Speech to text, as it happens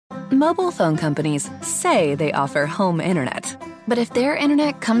Mobile phone companies say they offer home internet. But if their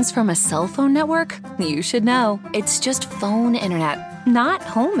internet comes from a cell phone network, you should know. It's just phone internet, not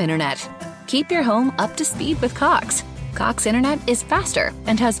home internet. Keep your home up to speed with Cox. Cox internet is faster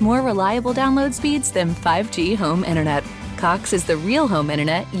and has more reliable download speeds than 5G home internet. Cox is the real home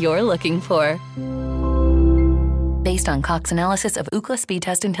internet you're looking for. Based on Cox analysis of Ookla speed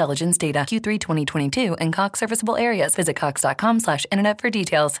test intelligence data Q3 2022 and Cox serviceable areas, visit cox.com/internet for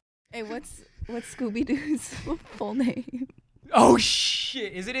details. Hey, what's Scooby-Doo's full name? Oh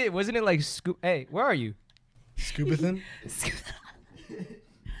shit! Isn't it? Wasn't it like Scoop? Hey, where are you? Scoobathan?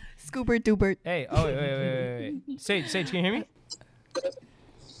 Scoober Doobert. Hey, oh wait. Sage, can you hear me?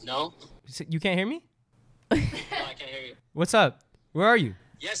 No. You can't hear me? No, I can't hear you. What's up? Where are you?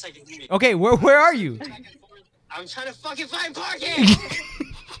 Yes, I can hear you. Okay, where are you? I'm trying to fucking find parking!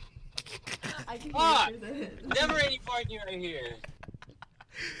 I can Fuck! Never any parking right here.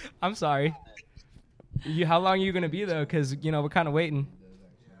 I'm sorry. How long are you gonna be though? Cause we're kind of waiting.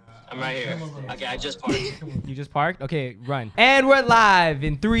 I'm right here. Okay, I just parked. You just parked? Okay, run. And we're live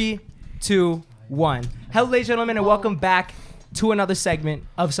in 3, 2, 1. Hello, ladies and gentlemen, and welcome back to another segment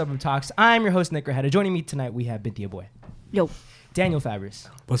of Suburb Talks. I'm your host, Nick Rajeda. Joining me tonight, we have Bintia Boy. Yo. Daniel Fabris.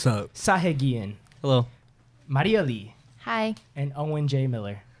 What's up? Sahe Guillen. Hello. Maria Lee. Hi. And Owen J.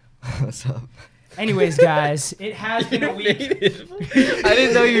 Miller. What's up? Anyways, guys, it has been a week. I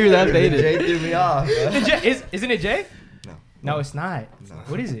didn't know you were that faded. Jay threw me off. Isn't it J? No. No, it's not. No.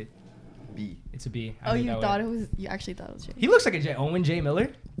 What is it? B. It's a B. Oh, you actually thought it was J. He looks like a J. Owen J. Miller?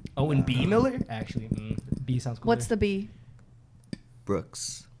 Owen B. Miller? Actually, B sounds cool. What's the B?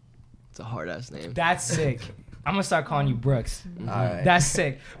 Brooks. It's a hard ass name. That's sick. I'm gonna start calling you Brooks. All right. That's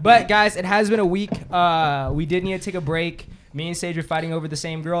sick. But guys, it has been a week. We did need to take a break. Me and Sage were fighting over the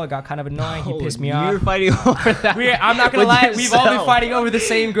same girl. It got kind of annoying. He pissed me off. You were fighting over that. I'm not gonna lie. We've all been fighting over the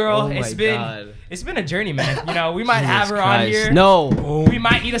same girl. Oh my God. It's been a journey, man. We might Jesus have her Christ. on here. No. We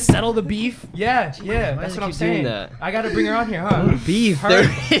might need to settle the beef. Yeah. Why That's do what I'm you keep saying. doing that? I gotta bring her on here, huh? Beef. Her-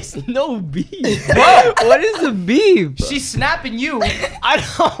 There is no beef. Whoa. What is the beef? She's snapping you, I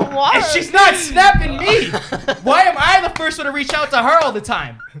don't want. and she's not snapping me. Why am I the first one to reach out to her all the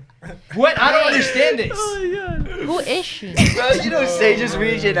time? What? I don't understand this. Oh my God. Who is she? Bro, you know Sage is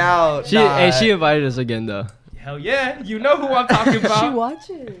reaching out. She invited us again though. Hell yeah. You know who I'm talking about. She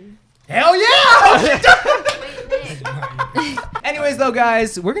watches. Hell yeah! Anyways, though,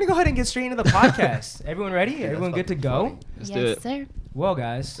 guys, we're going to go ahead and get straight into the podcast. Everyone ready? Everyone good to go? Let's do Yes, it. sir. Well,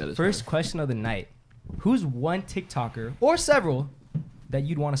 guys, That is first question of the night. Who's one TikToker, or several, that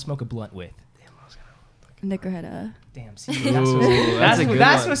you'd want to smoke a blunt with? Nick Rajeda. Damn, see, Ooh, that's a good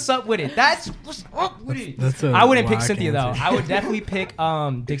that's one. what's up with it. That's what's up with it. That's I wouldn't pick Cynthia, though. I would definitely pick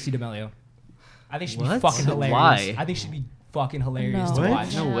Dixie D'Amelio. I think she'd be What? fucking hilarious. Why? I think she'd be fucking hilarious No. to What?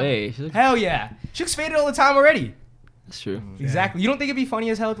 watch. No way. She looks, Hell yeah. She looks faded all the time already. that's true. Exactly. You don't think it'd be funny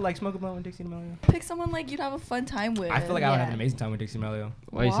as hell to like smoke a blunt with Dixie D'Amelio? Pick someone like you'd have a fun time with. I feel like I would have an Yeah. amazing time with Dixie D'Amelio.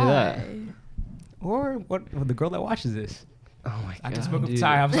 Why you say that? Or what? The girl that watches this. Oh my God. I can smoke. dude.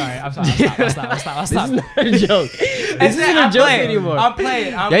 Sorry. I'm sorry. I'll stop. This is not a joke. This isn't a joke anymore. I'm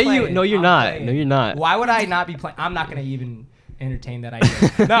playing. No, you're not. No, you're not. Why would I not be playing? I'm not gonna even entertain that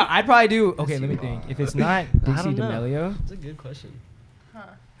idea. No, I'd probably do. Okay, let me think. If it's not Dixie don't know. D'Amelio, That's a good question.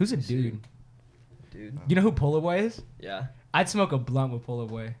 who's a dude? Dude. You know who Polar Boy is? Yeah. I'd smoke a blunt with Polar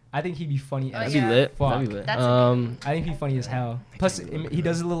Boy. I think he'd be funny as That'd be lit. fuck. That'd be lit. That's a I think he'd be funny as hell. Plus, he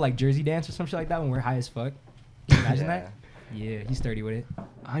does a little like Jersey dance or some shit like that when we're high as fuck. Can you imagine that? Yeah, he's sturdy with it.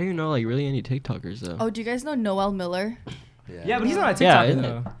 I don't even know like really any TikTokers though. Oh, do you guys know Noel Miller? Yeah, but he's not a Yeah, TikToker isn't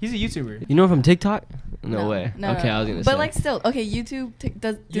though. He's a YouTuber. You know him from TikTok? No way. No, okay, no. I was gonna say. But like still, okay, YouTube. Do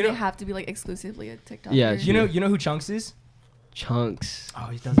You they know- have to be like exclusively a TikTok? Yeah, You know who Chunks is? Chunks. Oh,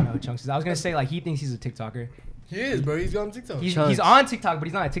 he doesn't know who Chunks is. I was gonna say like he thinks he's a TikToker. He is, bro. He's on TikTok. He's Chunks. on TikTok, but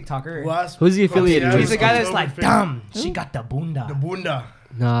he's not a TikToker. Who's he affiliated Yeah, with? He's the guy that's October like, fifth. damn, she got the bunda. The bunda.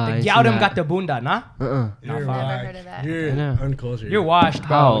 Nah. I The ain't gal seen them that. got the bunda, nah? Uh-uh. You're far. whack. Never heard of that. You're I know. uncultured. You're washed, bro.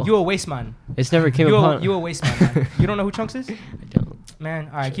 How? You a waste man. It's never came You upon. a waste man. Man. You don't know who Chunks is? I don't. Man,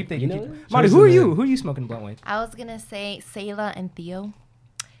 all right, keep thinking. You know Keep- that? Marty, Chunks who are is you? the- Who are you smoking blunt with? I was gonna say Sayla and Theo.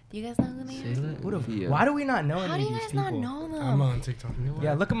 Do you guys know the name? Who the why do we not know How any do of you these guys not people? know them? I'm on TikTok.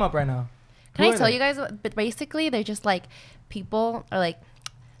 Yeah, look them up right now. Can Who I are tell they? you guys what? But basically, they're just like people are like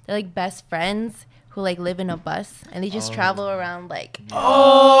they're like best friends who like live in a bus and they just travel around like.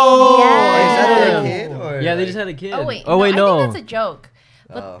 Oh! Yeah. Is that a kid Yeah, they just had a kid. Oh wait, I think that's a joke.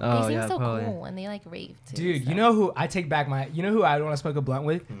 But Oh, they seem yeah, so probably. cool and they like rave too. Dude, so. you know who I take back my? You know who I want to smoke a blunt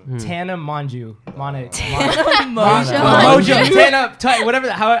with? Tana Monju, Mojo. Mojo, Tana,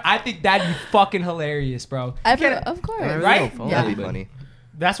 whatever. How I think that'd be fucking hilarious, bro. Of course. Right? Oh, Yeah. that'd be funny.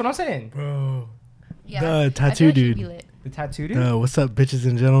 That's what I'm saying. Bro. Yeah. The I feel tattoo like she'd dude. be lit. The tattoo dude. What's up, bitches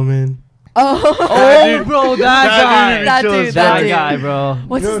and gentlemen? Oh, bro, that guy. that dude. That dude. guy, bro.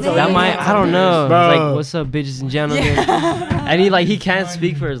 What's his name? That might, I don't know. Bro. He's like, what's up, bitches and gentlemen? And he can't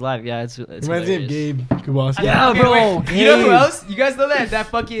speak for his life. Yeah, it's Reminds me of hilarious. Gabe Kowalski. Yeah, Okay, bro. wait, you know who Gabe. else? You guys know that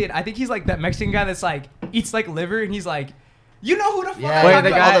fucking? I think he's like that Mexican guy that's like eats like liver, and he's like, you know who the fuck? Yeah, I'm Wait,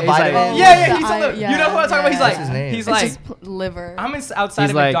 talking the about? guy- all the he's like- vitamins. Yeah, he's The a liver. eye- You know who I'm talking about? He's yeah. like, What's his name? he's It's like, just liver. I'm outside He's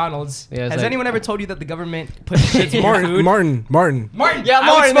of like- McDonald's. Yeah, it's Has like- anyone ever told you that the government puts shit in your food? Martin. Martin. Yeah, I would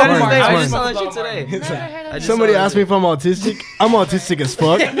Martin. smoke That is Martin. his I name. I would just smoke saw that shit Martin. today. Never heard of just him. Somebody saw asked me if I'm autistic. I'm autistic as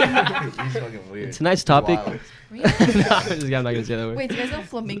fuck. He's fucking weird. Tonight's topic. Wild. No, I'm not gonna say that word. Wait, do you guys know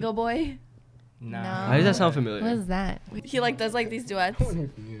Flamingo Boy? No. Why does that sound familiar? What is that? He like does like these duets.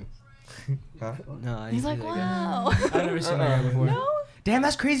 Huh? No, I He's didn't like, see that guy. wow. I've never seen that guy before. No. Damn,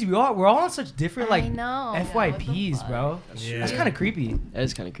 that's crazy. We're all on such different I like know. FYPs, fuck? bro. Yeah. That's kind of creepy. That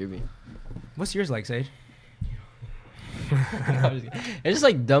is kind of creepy. What's yours like, Sage? It's just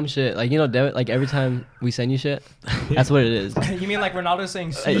like dumb shit. Like, you know, Devin, like every time we send you shit, that's what it is. You mean like Ronaldo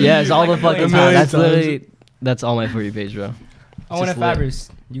saying? Yeah, it's all the like a fucking million million time. That's times. literally, that's all my For You page, bro. Owen and just lit. Fabers.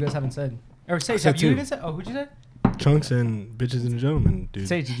 You guys haven't said. Or Sage, said have you two. even said? Oh, who'd you say? Chunks and bitches and gentlemen, dude.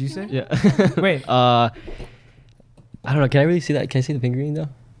 Sage, did you say? Yeah. Wait. I don't know. Can I really see that? Can I see the fingering though?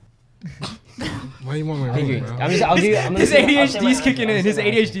 Why you want my Fingering. ring, bro? I'll give you. I'm gonna His see- I'll say ADHD's my kicking answer. in. His I'll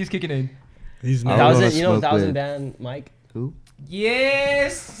say my answer. ADHD's kicking in. He's I not. would wanna Thousand, you know, smoke thousand with- band Mike. Who?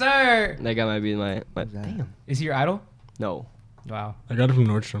 Yes, sir. That guy might be my. Who's that? Damn. Is he your idol? No. Wow. I got it from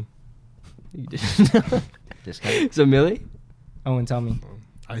Nordstrom. You did. This guy. So Millie? Owen, tell me.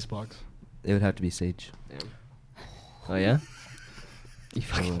 Icebox. It would have to be Sage. Oh yeah. You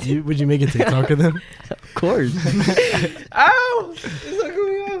fucking. Would you make a TikTok of them? Of course. Ow! It's not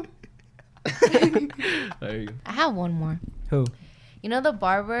going out. There you go. I have one more. Who? You know the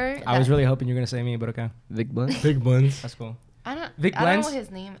barber? I was really hoping you were gonna say me, but okay. Vic Blunt. Big buns. That's cool. I don't. Vic I don't know Blends? what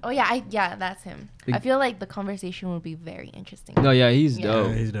his name. Oh yeah, that's him. Vic- I feel like the conversation would be very interesting. No, yeah, he's Yeah. dope.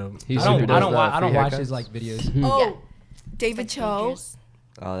 Yeah, he's dope. He's I don't. super I dope. don't. I don't Free watch haircuts? his like videos. Hmm. Oh, Yeah. David It's like Cho. pictures.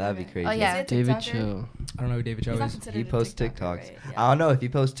 Oh, that'd be crazy. Oh yeah. Is it David TikToker? Cho. I don't know who David Cho He's not is. considered He a posts TikToker, TikToks. right? I don't know if he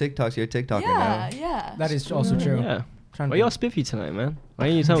posts TikToks. You're a TikToker Yeah, now. yeah. That is also true. Yeah. Trying Why to y'all think. spiffy tonight, man? Why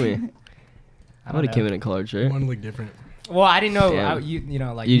didn't you tell me? I I don't would have came know. in a colored You shirt. want to look different. Well, I didn't know. Damn. You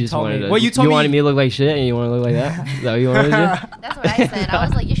know, like You you just told wanted me. to. Well, you told me. wanted me to look like shit, and you want to look like that. Is that what you wanted to That's what I said. I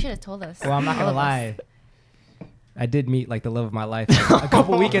was like, you should have told us. Well, I'm not All gonna of us. lie. I did meet like the love of my life a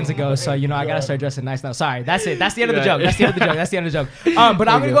couple weekends ago, so you know I gotta start dressing nice now. Sorry, that's it. That's the end of the joke. That's the end of the joke. That's the end of the joke. But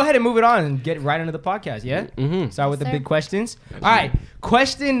I'm gonna go ahead and move it on and get right into the podcast. Yeah. do? Mm-hmm. Start with the Sir. big questions. All right.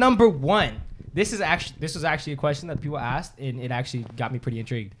 Question number 1. This was actually a question that people asked, and it actually got me pretty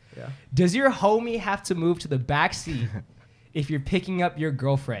intrigued. Yeah. Does your homie have to move to the back seat if you're picking up your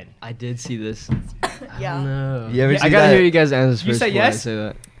girlfriend? I did see this. Yeah. No. You ever I see gotta that? hear you guys' answers You first. say before I yes? say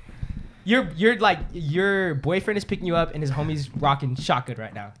that. You're like your boyfriend is picking you up and his homie's rocking shotgun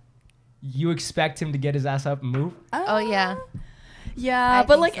right now. You expect him to get his ass up and move? Oh yeah. Yeah, I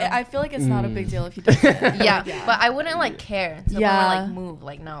but think like so. I feel like it's not a big Mm. deal if he doesn't. Yeah, but I wouldn't like care until we were Yeah. like move.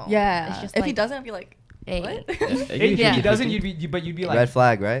 Like no. Yeah. It's just if like, he doesn't, I'd be like, hey. what? If Yeah. he doesn't, you'd be like, Red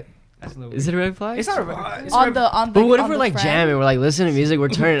flag, right? that's a little Is it a red flag? It's not a red. It's a on red- the But what if on we're the like friend? jamming? We're like listening to music. We're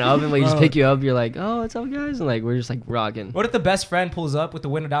turning up, and we just Bro. pick you up. You're like, "Oh, what's up, guys?" And like we're just like rocking. What if the best friend pulls up with the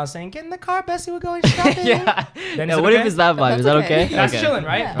window down saying, "Get in the car, Bessie, we're going shopping." Yeah. Then Yeah, is it what if okay? it's that vibe? That's Is that okay. okay? That's Okay. chilling,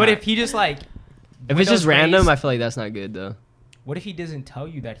 right? Yeah. But if he just like, If it's just windows random, raised- I feel like that's not good though. what if he doesn't tell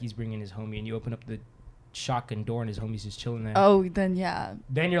you that he's bringing his homie and you open up the shotgun door and his homie's just chilling there? Oh, then yeah,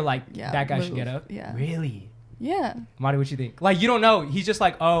 Then you're like, Yeah, that guy should move. get up. Yeah. Really? yeah. Marty, what you think? Like you don't know. He's just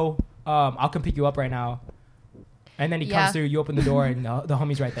like, oh, I'll come pick you up right now. And then he Yeah. comes through. You open the door and the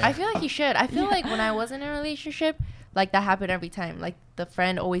homie's right there. I feel like he should. I feel like when I was in a relationship, like that happened every time. Like the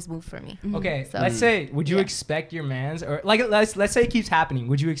friend always moved for me. Okay, So- let's say, would you Yeah. expect your man's or like let's say it keeps happening?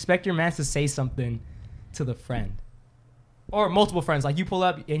 Would you expect your man's to say something to the friend, or multiple friends? Like you pull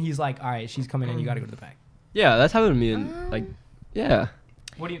up and he's like, "All right, she's coming in. You got to go to the back." Yeah, that's happened to me. And like, yeah.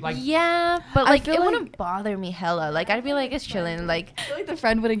 What do you like? Yeah, but I like feel it like- wouldn't bother me hella. Like I'd be like, it's chilling. Like I feel like the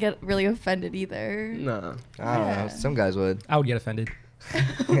friend wouldn't get really offended either. No. I don't Yeah. know. Some guys would. I would get offended.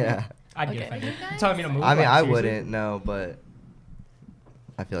 Yeah. I'd Okay. get offended. You telling me to move? I mean, Like, I seriously? wouldn't. No, but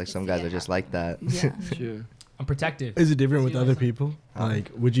I feel like some guys are just like that. Yeah. Sure. I'm protective. Is it different with See, other like- people? Huh?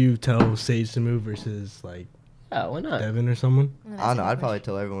 Like, would you tell Sage to move versus like Yeah, why not? Devin or someone? I don't know. I'd probably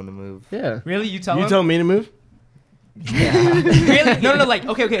tell everyone to move. Yeah. Really? You tell You him? tell me to move? Really? No. Like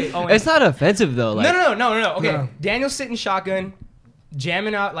okay. Owen. It's not offensive though. Like, no. Okay. No. Daniel's sitting shotgun.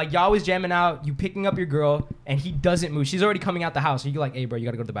 jamming out, like y'all always jamming out, you picking up your girl, and he doesn't move. She's already coming out the house. So you're like, hey, bro, you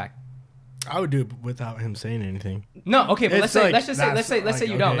gotta go to the back. I would do it without him saying anything. No, okay, but It's like, let's say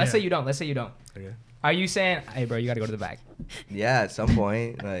you okay, don't. Let's yeah. say you don't. Let's say you don't. Okay. Are you saying, hey, bro, you gotta go to the back? Yeah, at some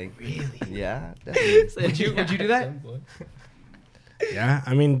point, like. Really? Yeah, definitely. Would you do that? Yeah,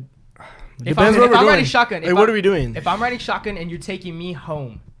 I mean, If depends I'm what we're doing. riding shotgun, Like, what are we doing? If I'm riding shotgun and you're taking me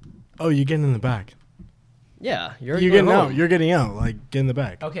home, Oh, you're getting in the back. Yeah, You're getting out. You're getting out. Like, get in the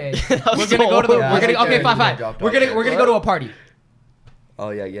back. okay, That we're was gonna so go to the. Yeah, We're gonna I okay, like fine, that. fine. We're gonna go to a party. Oh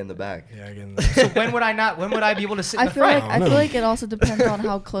yeah, get in the back. Yeah, get in the So when would I be able to sit in I the feel front? like I No. feel like it also depends on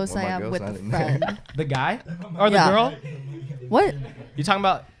how close Well, I my am girl's with not the in there. friend. The guy or the Yeah. girl? What? You talking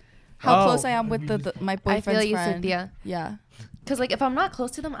about How Oh. close I am with my I boyfriend's feel you, friend. Cynthia. Yeah. Cause like if I'm not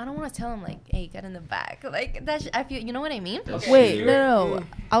close to them, I don't want to tell them like, hey, get in the back. Like that. I feel. You know what I mean? Wait, no.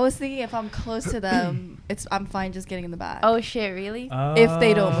 I was thinking if I'm close to them, I'm fine just getting in the back. Oh shit, really? If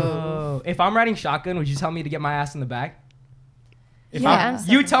they don't move. Oh. If I'm riding shotgun, would you tell me to get my ass in the back? If Yeah. I'm,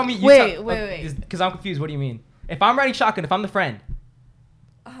 you tell me. Wait, wait. Because I'm confused. What do you mean? If I'm riding shotgun, if I'm the friend,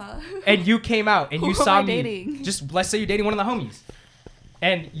 Uh-huh. and you came out and you Who am saw I me, dating? just let's say you're dating one of the homies,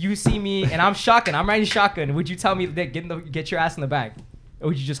 and you see me and I'm shotgun, I'm riding shotgun. Would you tell me to get your ass in the back, or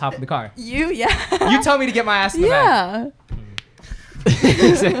would you just hop in the car? Yeah. You tell me to get my ass in the back. Yeah.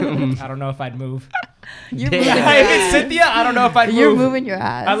 I don't know if I'd move. You're Damn. moving your If it's ass. Cynthia, I don't know if I'd move. You're moving your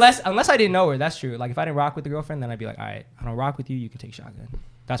ass. Unless I didn't know her, that's true. Like if I didn't rock with the girlfriend, then I'd be like, all right, I don't rock with you. You can take shotgun.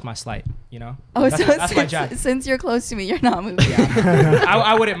 That's my slight, you know. Oh, that's, so that's my jab. since you're close to me, you're not moving.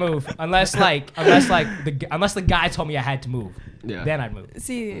 I wouldn't move unless the guy told me I had to move. Yeah. Then I'd move.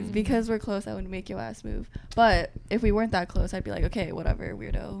 See, because we're close, I wouldn't make your ass move. But if we weren't that close, I'd be like, okay, whatever,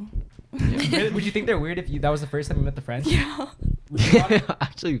 weirdo. Would you think they're weird if that was the first time you met the friend? Yeah.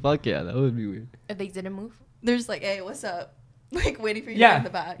 Actually, fuck yeah, that would be weird. If they didn't move. They're just like, hey, what's up? Like waiting for you to Yeah, get in the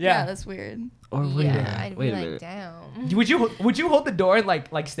back. yeah. Yeah, that's weird. Or wait, Yeah, I'd wait be a like, minute. damn. Would you hold the door and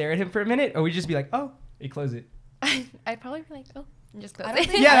like stare at him for a minute, or would you just be like, oh, you close it? I'd probably be like, oh, and just close I don't it.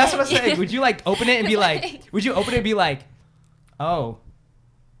 think- Yeah, that's what I'm saying. Would you like open it and be like, would you open it and be like, oh?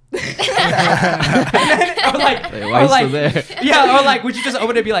 or like, Wait, why or you like, still there? yeah, or like, would you just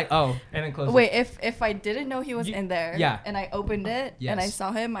open it and be like, oh, and then close it? Wait, if I didn't know he was You- in there, yeah. and I opened it and I Yes.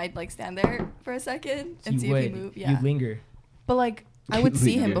 saw him, I'd like stand there for a second and You see would. if he moved. You Yeah, linger. but like I would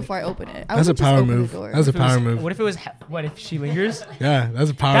see him Linger. before I open it. I That's a wouldn't just power open the move. door. That's a If it was- power move. What if it was? What if she lingers? Yeah,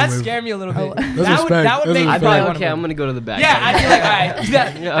 that's a power That move. scared me a little bit. That's That would respect. that would That's make me respect. I'd be probably like, wanna okay, move. I'm gonna go to the back. Yeah, I'd be like, all right,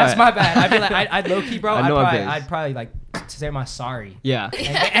 Yeah, that's alright. my bad. I'd be like, I'd low key, bro. I know my I'd biz. probably like say my sorry, Yeah.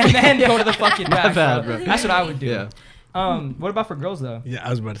 and then go to the fucking My back, bad, bro. bro. That's what I would do. Yeah. What about for girls though? Yeah, I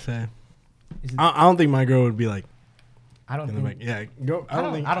was about to say. Is it- I don't think my girl would be like I don't in the back. think. Yeah, go. I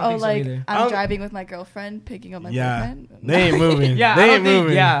don't think. I don't Oh, think like so either. I I'm don't- driving with my girlfriend, picking up my Yeah, boyfriend. they ain't moving. Yeah, they I ain't don't think.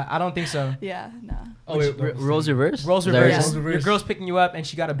 moving. Yeah, I don't think so. Yeah, nah. Oh wait, roles reverse. Roles Is that reverse. right? Yeah. Your girl's picking you up, and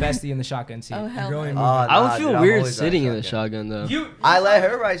she got a bestie in the shotgun seat. Oh hell Girl ain't no. moving. I would Nah, feel dude, I'm weird always sitting in riding the shotgun though. You. I let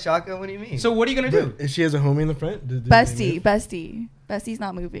her ride shotgun. What do you mean? So what are you gonna do? If she has a homie in the front, do they Bestie, move? bestie's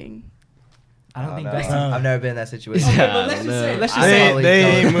not moving. I don't think no. bestie. I've never been in that situation. Okay, Yeah, but let's I just don't say. know. Let's just They say. ain't, they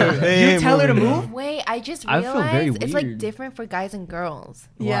ain't moving. They You ain't tell her to moving. move? Wait, I just I feel very realized it's like weird. different for guys and girls.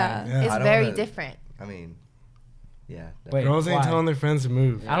 Yeah. Yeah. It's I don't very wanna- different. I mean, yeah. Wait, Girls ain't why? telling their friends to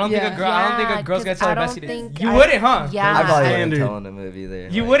move. I don't think a Yeah. girl. I don't think a Yeah, girl's gonna 'cause tell I her don't bestie to. think You I- wouldn't, huh? Yeah. I probably wouldn't Standard. tell in the movie either.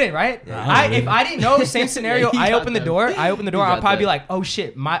 You like- wouldn't, right? Yeah. If I didn't know, same scenario. You I got open the that. door. You I'd got probably be that. like, oh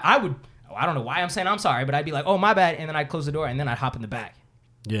shit, I don't know why I'm saying I'm sorry, but I'd be like, oh my bad, and then I'd close the door and then I'd hop in the back.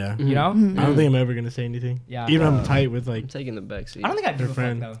 Yeah. You know? Mhm. I don't think I'm ever gonna say anything. Yeah. Even if I'm tight with like. I'm taking the back seat. I don't think I'd give Your a fuck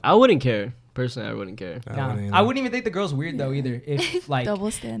friend. though. I wouldn't care. Personally, I wouldn't care. Nah, I wouldn't even think the girl's weird though either. If like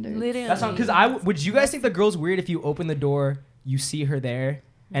Double standards. Literally. that's not because would you guys think the girl's weird if you open the door, you see her there,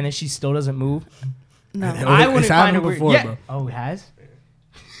 and then she still doesn't move? No. Yeah. I It's wouldn't find happened her weird. before, Yeah. bro. Oh, it has.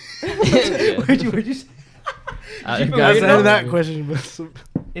 Yeah. Would you say- I You got guys That's know not that that question, but some,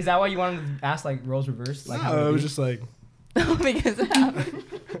 Is that why you wanted to ask like roles reversed? Like how I it was be? just like, Because it happened.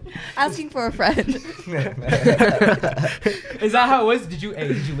 Asking for a friend. Is that how it was? Did you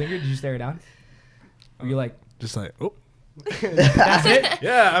linger? Did you stare her down? Were you like, oh. that's it?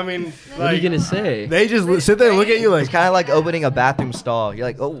 Yeah, I mean, What are you gonna say? they just sit there and look at you like, It's kind of like opening a bathroom stall. You're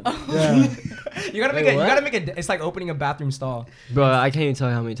like, oh. yeah. You gotta make Wait, a. You what? gotta make a. It's like opening a bathroom stall, Bro, I can't even tell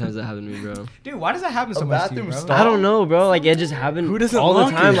you how many times that happened to me, bro. dude. Why does that happen so A much to you, bathroom bro? stall? I don't know, bro. Like it just happened Who doesn't all the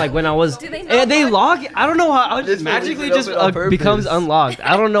lock time. it? Like when I was, Do they not and they lock lock it. I don't know how. It just Just leave magically it just open on becomes purpose. unlocked.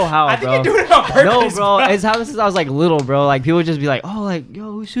 I don't know how, I think bro. you're doing it on purpose. No, bro. It's happened since I was like little, bro. Like people would just be like, "Oh, like yo,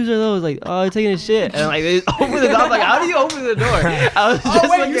 whose shoes are those?" Like, "Oh, I'm taking a shit," and like they just open the door. I'm like, "How do you open the door?" I was just Oh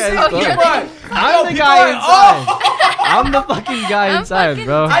wait, looking you at see his the door. people are- I'm the people guy are- inside. Oh! I'm the fucking guy I'm inside, fucking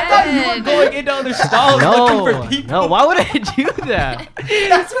bro. I thought you were going into other stalls looking for people. No, why would I do that?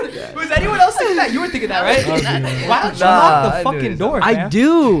 That's what. Was anyone else thinking that? You were thinking that, right? Why don't you Nah, lock I the knew fucking it. door? I fam?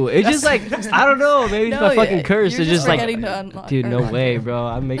 do. It's just like I don't know. Maybe it's my fucking yeah, curse. you're It's just like, forgetting to unlock dude, no or- way, bro.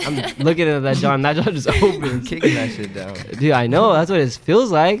 I'm looking at that John. That John just opened. Kicking that shit down. Dude, I know. That's what it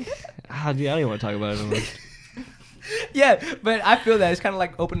feels like. Ah, dude, I don't even want to talk about it anymore. Yeah, but I feel that it's kind of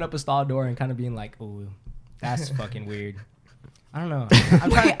like opening up a stall door and kind of being like, "Oh, that's fucking weird." I don't know.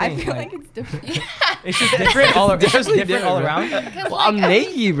 I'm trying Wait, to I think. feel Like, like it's different. it's just different all. It's just different all around. Because, Well, I'm like,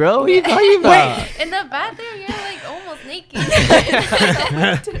 naked, bro. What are you talking about? in the bathroom, you're like almost naked.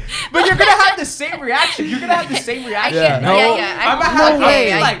 But you're gonna have the same reaction. You're gonna have the same I reaction. can't. No. Yeah. I'm gonna No have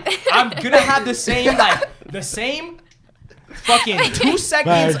way. I'm gonna have the same fucking 2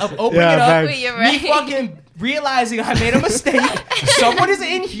 seconds Facts. of opening Yeah, it up. facts. Wait, you're Me right. fucking realizing I made a mistake. Someone is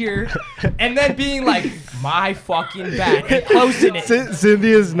in here, and then being like, my fucking bad, and closing it.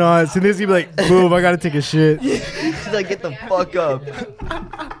 Cynthia's not. Cynthia's gonna be like, boom, I gotta take a shit. She's like, get the fuck up.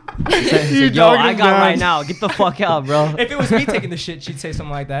 You Yo, dog I him got down. right now. Get the fuck out, bro. If it was me taking the shit, she'd say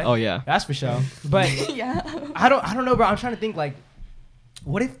something like that. Oh yeah. That's for sure. But Yeah. I don't know, bro. I'm trying to think like,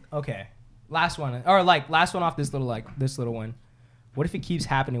 what if? Okay, last one off this little one. What if it keeps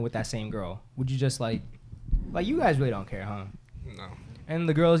happening with that same girl? Would you just like you guys really don't care, huh? No. And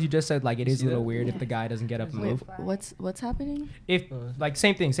the girls, you just said like it is a See little that? weird if the guy doesn't get up and move. What's happening? If like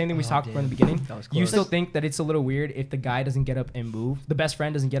same thing we talked about in the beginning. That was You close. still think that it's a little weird if the guy doesn't get up and move? The best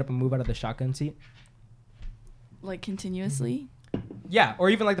friend doesn't get up and move out of the shotgun seat? Like continuously? Yeah, or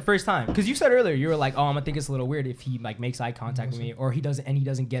even like the first time, because you said earlier you were like, "Oh, I'm gonna think it's a little weird if he like makes eye contact with me, or he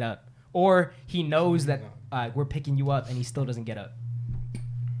doesn't get up, or he knows that we're picking you up and he still doesn't get up."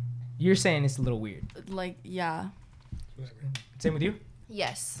 You're saying it's a little weird. Like, yeah. Same with you?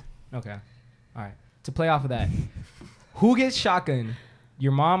 Yes. Okay, all right. To play off of that, who gets shotgun?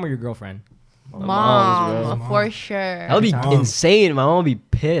 Your mom or your girlfriend? mom's, Mom, for sure. That would be Mom. insane. My mom would be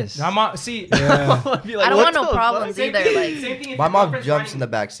pissed. My mom. See, Yeah. I'd be like, I don't "What want no the problems same either. thing- Like, same thing if My your mom girlfriend's jumps in the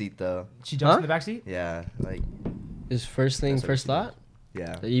riding- back seat though. She jumps Huh? in the back seat. Yeah, like fuck?" Is first thing That's what first she thought?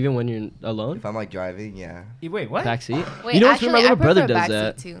 yeah. Even when you're alone? If I'm like driving, yeah. Wait, what? Back seat? wait, You know what's actually, weird? My little I brother prefer does backseat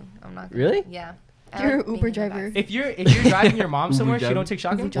that. too. I'm not. Really? Yeah. I You're like an being Uber in the driver. backseat. If you're driving your mom somewhere, she driver. don't take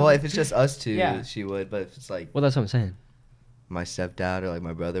shotgun. Uber Well, if it's just us two, Yeah. she would. But if it's like Well, that's what I'm saying. my stepdad or like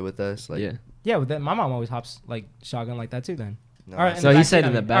my brother with us, like Yeah. Yeah, but then my mom always hops like shotgun like that too. Then. no, All right, So the he back said seat,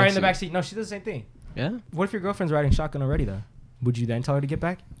 in the I mean. All right, in the backseat. back seat. No, she does the same thing. Yeah? What if your girlfriend's riding shotgun already though? Would you then tell her to get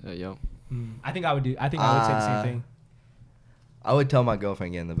back? Yo. I think I would do. I think I would say the same thing. I would tell my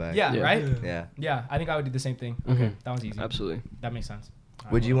girlfriend get in the back. Yeah, Yeah. right. Yeah. Yeah, I think I would do the same thing. Okay, Mhm. that one's easy. Absolutely. That makes sense.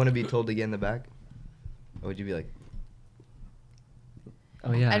 All Would right, you well. want to be told to get in the back? Or would you be like,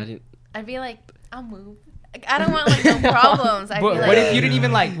 Oh, yeah. I I'd- didn't. I'd be like, I'll move. Like, I don't want like no problems. I'd But be what like, if you didn't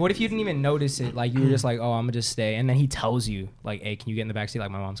even like? What if you didn't even notice it? Like you were just like, "Oh, I'm gonna just stay," and then he tells you, like, "Hey, can you get in the back seat?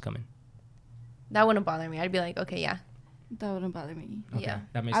 Like my mom's coming." that wouldn't bother me. I'd be like, okay, yeah. That wouldn't bother me. Okay, Yeah.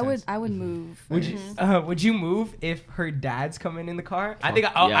 that makes I sense. would move. Would you Mhm. would you move if her dad's coming in the car? I think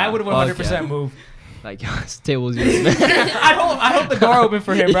Fuck I yeah. would Fuck 100% yeah. move. Like, this table's yours. I hope the door open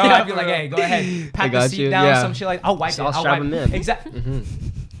for him, bro. Yeah, I'd be like, bro. hey, go ahead, pat I the got seat you, down, yeah. some shit like. I'll wipe I'll it. strap wipe him in. Exactly. hmm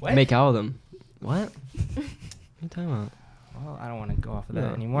What? Make out with them. What? What are you talking about? Well, I don't want to go off of that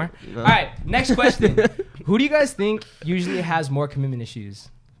No. anymore. No. All right, next question. Who do you guys think usually has more commitment issues,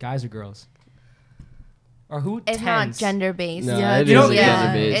 guys or girls? Or who It's tends? not gender based. No, Yeah, it you know- isn't yeah,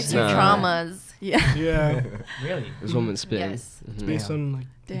 gender-based. it's your No. traumas. Yeah. Yeah. Really? This woman's spitting. Yes. Mhm. Based on like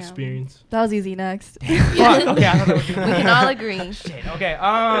Damn. experience. That was easy. Next. Fuck. Okay, I thought that would be. We can all agree. Shit. Okay.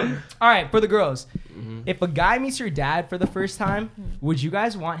 All right, for the girls. Mhm. If a guy meets your dad for the first time, would you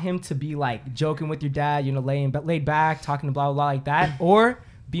guys want him to be like joking with your dad, you know, laid back, talking to blah blah blah like that, or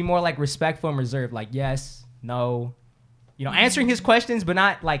be more like respectful and reserved, like yes, no, you know, answering his questions but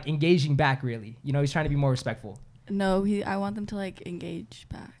not like engaging back really. You know, he's trying to be more respectful. No, I want them to like engage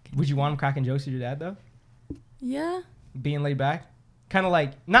back. Would you want him cracking jokes with your dad though? Yeah. Being laid back, kind of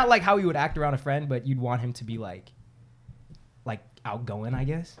like not like how he would act around a friend, but you'd want him to be like outgoing, I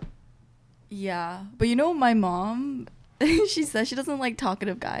guess. Yeah. But you know, my mom, she says she doesn't like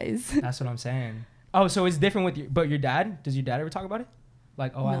talkative guys. That's what I'm saying. Oh, so it's different with your dad. Does your dad ever talk about it?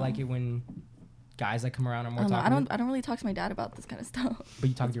 Like, oh, I No. like it when guys that come around are more I don't know. talkative? I don't really talk to my dad about this kind of stuff. But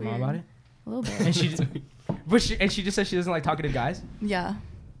you talk to It's your mom weird. about it? A little bit. And she just says she doesn't like talkative guys? Yeah.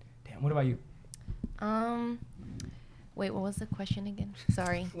 Damn, what about you? Wait, what was the question again?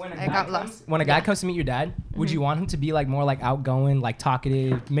 Sorry, When a I guy got comes, lost. when a guy comes to meet your dad, would you want him to be like more like outgoing, like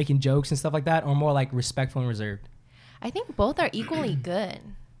talkative, making jokes and stuff like that, or more like respectful and reserved? I think both are equally good.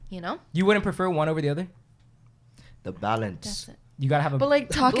 You know. You wouldn't prefer one over the other? The balance. That's it. You gotta have a But like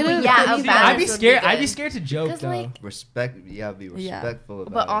talkative. yeah, I a mean, balance I'd be would be scared. I'd be good. scared to joke 'Cause, though. like, Respect. Yeah, be Yeah. respectful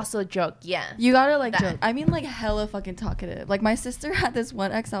about but it. also joke. Yeah. You gotta like That. joke. I mean, like hella fucking talkative. Like my sister had this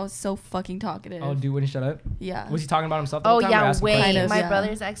one ex that was so fucking talkative. Oh, dude wouldn't shut up. Yeah. Was he talking about himself? The Oh whole time or yeah, asking way. questions? Kind of, My yeah.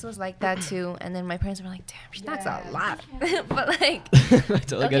 brother's ex was like that too, and then my parents were like, "Damn, she talks a lot." But like, I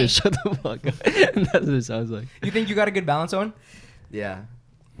tell I gotta Okay. shut the fuck up. And that's what it sounds like. You think you got a good balance on? Yeah.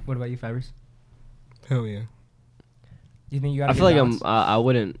 What about you, Fibers? Hell yeah. You think you got? I A feel good like balance? I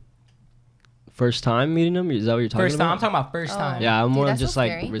wouldn't. First time meeting him? Is that what you're talking First time. I'm about? talking about first Oh. time. Yeah, I'm Dude, more that's just so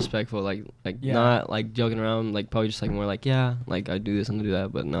like scary. respectful, like Yeah. not like joking around, like probably just like more like like I do this, I'm gonna do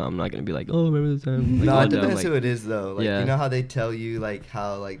that, but no, I'm not gonna be like, oh, remember this time? Like, No, all it down, depends like, who it is though. Like Yeah. you know how they tell you like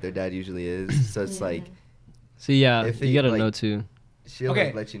how like their dad usually is. So it's like See, yeah, If you it, gotta like, know too. she'll Okay.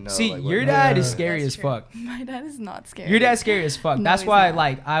 like, let you know. See, like, what your not dad to is do. scary That's as true. fuck. My dad is not scary. Your dad's scary as fuck. No, That's he's why,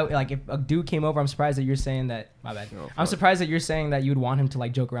 not. like, if a dude came over, I'm surprised that you're saying that. My bad. Oh, I'm fuck. surprised that you're saying that you would want him to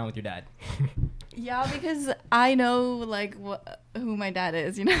like joke around with your dad. Yeah, because I know like who my dad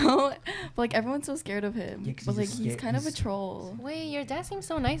is, you know. But like everyone's so scared of him. Yeah, 'cause but like he's a he's sca- kind of a he's- troll. wait, your dad seems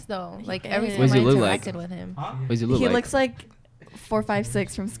so nice though. He Like is. every What time does I he look like? interacted with him. Huh? What does he look He like? looks like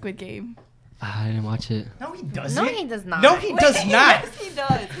 456 from Squid Game. I didn't watch it. No, he doesn't. No, he does not. No, he does not. Yes, he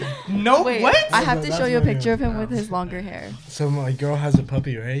does. No, Wait, what? I have to That's show you a not picture him. of him with his longer hair. So my girl has a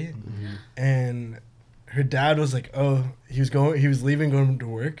puppy, right? And her dad was like, "Oh, he was leaving, going to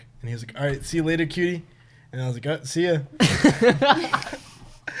work, and he was like, all right, see you later, cutie." And I was like, "Oh, see ya."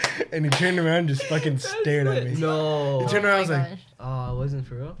 And he turned around and just fucking stared at me. No. He turned around, I was my like, gosh. Oh, it wasn't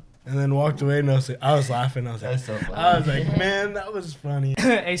for real? and then walked away. And I was laughing. I was like, That's so funny. I was like, man, that was funny.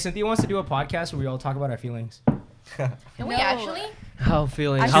 Hey, Cynthia wants to do a podcast where we all talk about our feelings. Can we No. actually? How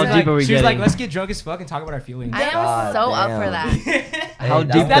feelings? I How should- deep are we She was getting? like, let's get drunk as fuck and talk about our feelings. I am God so up for damn. that. How Hey,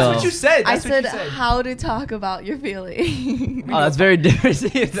 deep That's though? what you said. I That's what you said how to talk about your feelings. Oh, that's very different. See,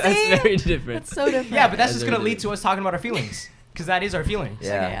 that's See? very different. That's so different. Yeah, but that's That's just very gonna lead different. to us talking about our feelings, because that is our feelings.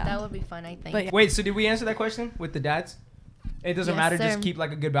 Yeah. Yeah. That would be fun, I think. But yeah. Wait, so did we answer that question with the dads? It doesn't Yes, matter. sir. Just keep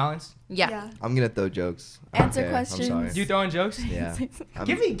like a good balance. Yeah. I'm gonna throw jokes. I don't Answer care. questions. I'm sorry. You throwing jokes? Yeah. I'm-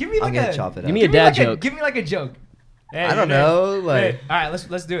 Give me I'm like gonna a. chop it Give up. me a give me dad like joke. Give me like a joke. Hey, I don't you there? know. Like, Hey, all right,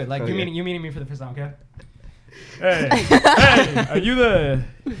 let's do it. Like Okay. you meeting me for the first time, okay? Hey, are you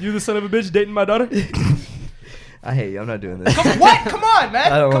the son of a bitch dating my daughter? I hate you. I'm not doing this. What? Come on,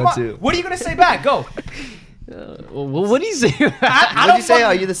 man. I don't Come want on. to. What are you gonna say back? Go. Well, what do you say? I What'd don't you say? fucking-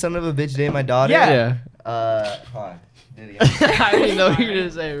 Are you the son of a bitch dating my daughter? Yeah. Hold on. Did it again. I didn't know what you were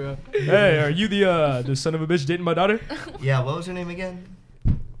gonna say, bro. Hey, are you the son of a bitch dating my daughter? Yeah. What was her name again?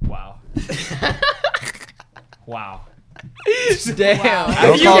 Wow. Wow. Damn.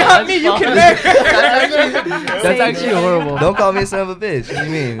 Don't You call- got me. You can marry. That's actually horrible. Don't call me a son of a bitch. What do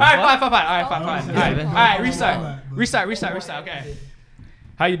you mean? All right, fine. All right, fine. All right, restart. Okay.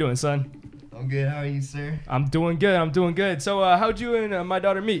 How you doing, son? I'm good. How are you, sir? I'm doing good. So, how'd you and my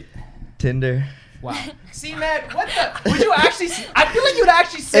daughter meet? Tinder. Wow. See, man, what the? Would you actually? I feel like you'd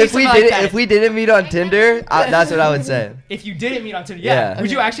actually say If we something like didn't, that. if we didn't meet on Tinder, that's what I would say. If you didn't meet on Tinder, yeah. Yeah.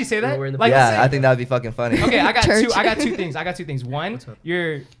 Would you actually say that? We're in the- Like, Yeah, say- I think that would be fucking funny. Okay, I got Church. two things. One,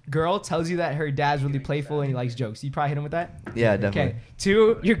 your girl tells you that her dad's really playful and he likes jokes. You probably hit him with that. Yeah, definitely. Okay.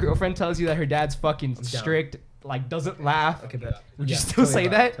 Two, your girlfriend tells you that her dad's fucking strict, like doesn't laugh. Okay, bet. Would you still say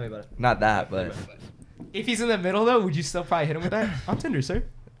that? Tell me about it. Not that, but If he's in the middle though, would you still probably hit him with that? On Tinder, sir.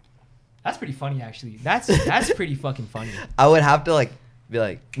 That's pretty funny, actually. That's pretty fucking funny. I would have to like be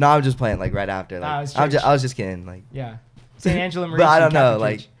like, no, I'm just playing like right after. Nah, Like, it's I church. was just kidding. Like, Yeah. St. Angela Marie. But I don't Catholic know,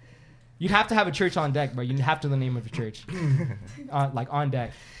 like- Church. You'd have to have a church on deck, bro. You'd have to know the name of a church. Like on deck.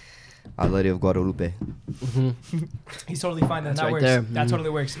 Our Lady of Guadalupe. He's totally fine. Then That's that right works. there. That Mhm. totally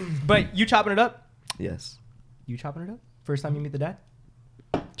works. But you chopping it up? Yes. You chopping it up? First time you meet the dad?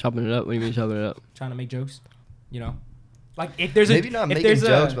 Chopping it up. What do you mean chopping it up? Trying to make jokes? You know? Like if there's Maybe a not if making there's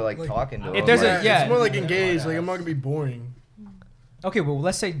jokes, a, but like talking to if him. there's a- like, yeah. It's more like engaged. Like I'm not gonna be boring. Okay, well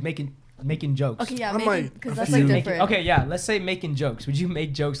let's say making jokes. Okay, yeah, I'm like because a that's few. like Making- different. okay, yeah, let's say making jokes. Would you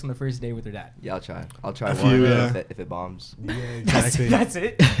make jokes on the first day with your dad? Yeah, I'll try. I'll try A one few, yeah. if it bombs. Yeah, That's, exactly. that's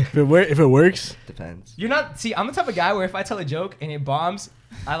it. If it works, Depends. You're not. See, I'm the type of guy where if I tell a joke and it bombs,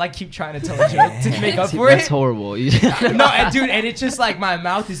 I like keep trying to tell a joke to make up See, for that's it. horrible. No, and dude, and it's just like my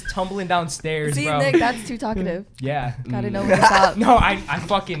mouth is tumbling downstairs, See, bro. Nick, that's too talkative. Yeah. Gotta know when to stop. No, I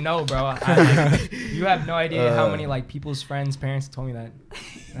fucking know, bro. You have no idea how many like people's friends, parents told me that.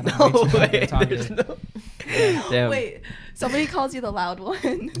 And I'm way too fucking talkative. Damn. Wait, somebody calls you the loud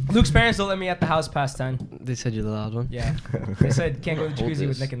one. Luke's parents don't let me at the house past 10. They said you're the loud one. Yeah. They said can't go to the Hold jacuzzi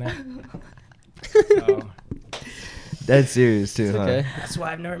with this. Nick in there. So, Dead serious too, It's huh? okay. that's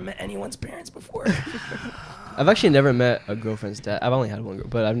why I've never met anyone's parents before. I've actually never met a girlfriend's dad. I've only had one girl,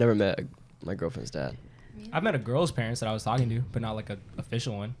 but I've never met my girlfriend's dad. I've met a girl's parents that I was talking to, but not like an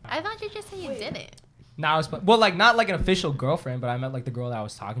official one. I thought you just said you didn't. Now I was well, like not like an official girlfriend, but I met like the girl that I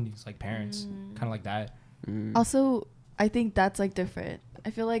was talking to. It's like parents, kind of like that. Also, I think that's like different. I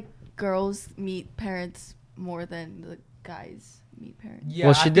feel like girls meet parents more than the guys meet parents. Yeah.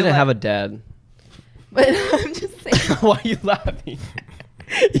 Well, she didn't have a dad. But I'm just saying. Why are you laughing?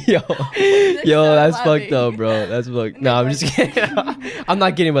 Yo, Nick's that's not fucked laughing. up, bro. That's fucked. No, I'm just kidding. I'm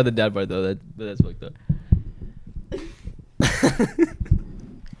not kidding about the dad part though. But that's fucked up.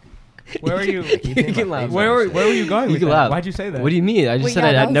 Where were you? You can laugh. Where were you going You with can that? laugh. Why'd you say that? What do you mean? I just Wait, said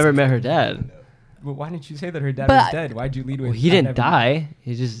yeah, that I'd was- never met her dad. Well, why didn't you say that her dad But- was dead? Why'd you lead with? Well, he I didn't never- die.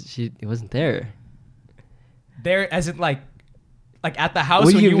 He wasn't there. There, as in like at the house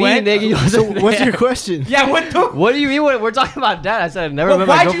What do when you you mean, went. nigga? You So wasn't what's there. your question? Yeah, what the? What do you mean? We're talking about dad. I said I've never Well, met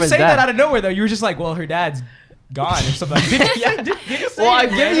my why'd you girlfriend's say dad. that out of nowhere though? You were just like, well, her dad's gone or something. Like, did you say Well, it, I'm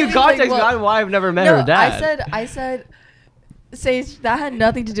giving man? you Like, context well- behind why I've never met No, her dad. I said, Sage, that had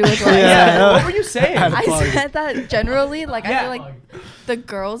nothing to do with what I Yeah, said. what were you saying? I said that generally, like, I Yeah. feel like the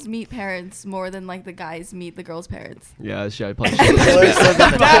girls meet parents more than, like, the guys meet the girls' parents. Yeah, shit, I probably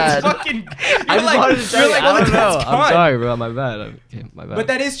That's fucking. I just wanted to tell you. I don't know. That's I'm gone. sorry, bro. My bad. Okay, my bad. But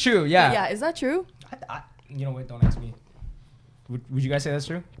that is true. Yeah. Yeah, is that true? You know what? Don't ask me. Would you guys say that's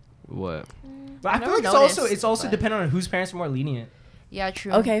true? What? But I I've feel like never it's noticed, also but- dependent on whose parents are more lenient. Yeah,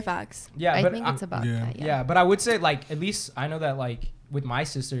 true. Okay, facts. Yeah, I but think it's about Yeah. that. yeah, but I would say like at least I know that like with my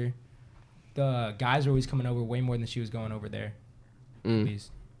sister, the guys were always coming over way more than she was going over there. At Mm.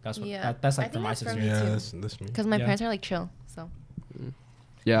 least that's what Yeah. that's I like for think my that's for sister. me. Yeah, too. that's me. Because my Yeah. parents are like chill. So Yeah, I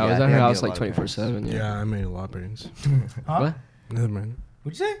Yeah, was I at think her I house meet a like lot of 24/7. Yeah. Yeah, I made a lot of parents. Huh? What? Never mind.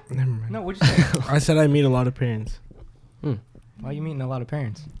 What'd you say? Never mind. No, what'd you say? I said I meet a lot of parents. Why are you meeting a lot of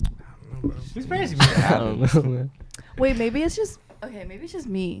parents? No, bro. Whose parents you meeting? I don't know, man. Wait, maybe it's just maybe it's just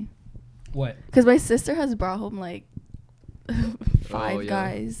me. What? Because my sister has brought home like 5 yeah.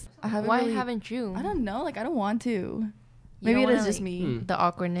 guys. I haven't. why really- haven't you? I don't know. Like I don't want to. You Maybe don't it is wanna, just like, me. Hmm. The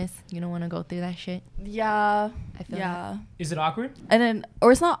awkwardness. You don't want to go through that shit. Yeah. I feel Yeah. Is it awkward? And then,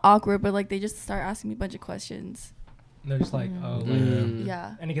 or it's not awkward, but like they just start asking me a bunch of questions. And they're just like, oh, like, Mm.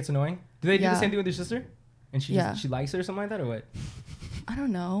 Yeah. and it gets annoying. Do they do the Yeah. same thing with your sister? And she Yeah. she likes it or something like that, or what? I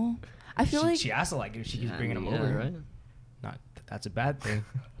don't know. I feel she, like she has to like it if she keeps Yeah, bringing them yeah, over. right? Not that that's a bad thing.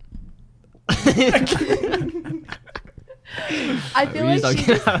 I feel We like just she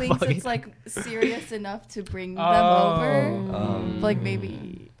don't just get thinks fucking- it's like serious enough to bring them Oh. over. Like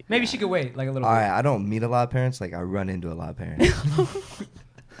maybe. Maybe she could wait like a little All bit. right, I don't meet a lot of parents. Like I run into a lot of parents.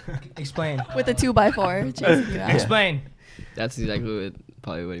 Explain. With a 2x4 chasing you out. Explain. That's exactly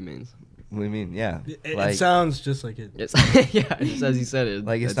probably what he means. What do you mean? Yeah. It Like, sounds just like it. Yes. Yeah, just as he said it.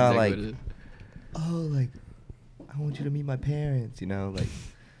 Like, it's that's not exactly like- what it is. oh, like, I want you to meet my parents. You know, like,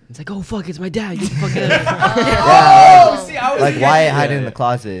 It's like, oh fuck, it's my dad. You fucking. yeah, Oh, see, I was like why hide in Yeah. the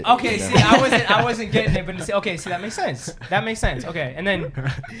closet? Okay, you know? see, I wasn't getting it, but see, okay, see, that makes sense. That makes sense. Okay, and then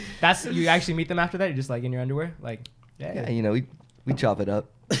that's you actually meet them after that. You're just like in your underwear, like Yeah, you know, we chop it up.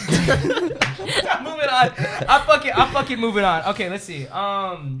 I'm moving on. I'm fucking moving on. Okay, let's see.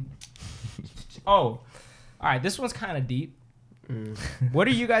 All right, this one's kind of deep. What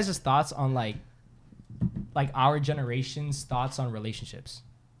are you guys' thoughts on like our generation's thoughts on relationships?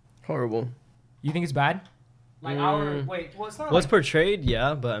 Horrible. You think it's bad? Like our Mm. wait, well, it's not. What's like, portrayed,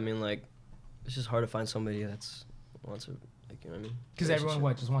 yeah, but I mean, like, it's just hard to find somebody that's wants to, like, you know what I mean? because everyone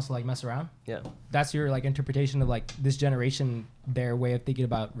Relationship. just wants to like mess around. Yeah, That's your like interpretation of like this generation, their way of thinking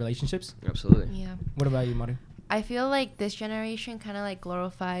about relationships. absolutely. Yeah. What about you, Mari? I feel like this generation kind of like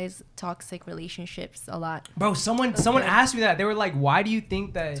glorifies toxic relationships a lot. Bro, someone asked me that. They were like, "Why do you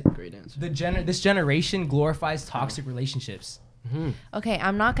think that Great answer. this generation glorifies toxic relationships?" Okay,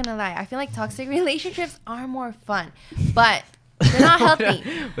 I'm not gonna lie. I feel like toxic relationships are more fun, but they're not healthy.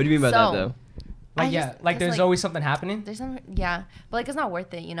 What do you mean by that, So, though? Like I yeah, just- like 'cause, there's like, always something happening. There's some, yeah, but like it's not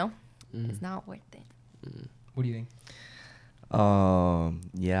worth it, you know? It's not worth it. What do you think?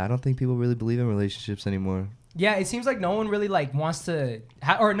 Yeah, I don't think people really believe in relationships anymore. Yeah, it seems like no one really like wants to,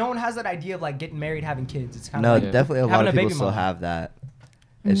 or no one has that idea of like getting married, having kids. It's kind No, of like definitely a lot having of a people baby still mama. have that.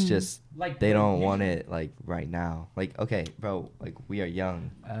 It's just Like they don't usually- want it like right now. Like, okay, bro, like we are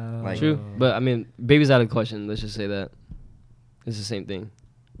young. Like- True, but I mean, baby's out of the question. Let's just say that it's the same thing.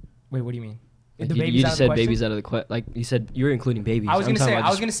 Wait, what do you mean? Like, The you baby's out just of the said question? baby's out of the question. Like you said, you're including babies. I was I'm gonna talking say. about I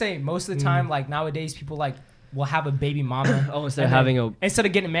was just- gonna say most of the time, like nowadays, people like will have a baby mama. Oh, instead of and having then- instead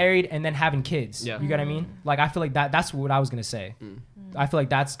of getting married and then having kids. Yeah. You get what I mean? Like I feel like that's what I was gonna say. I feel like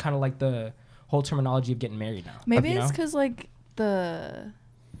that's kind of like the whole terminology of getting married now. Maybe you it's know? because like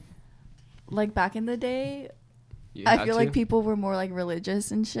back in the day, You I had feel to? like people were more like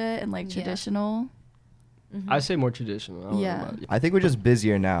religious and shit and like Yeah. traditional. Mm-hmm. I say more traditional. I don't know Yeah. about you. I think we're just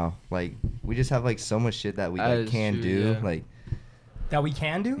busier now. Like we just have like so much shit that we That like, is can true, do. yeah. Like that we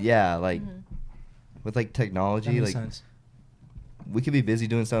can do. yeah, like Mm-hmm. with like That technology, makes like sense. we could be busy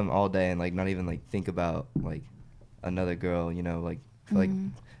doing something all day and like not even like think about like another girl. You know, like like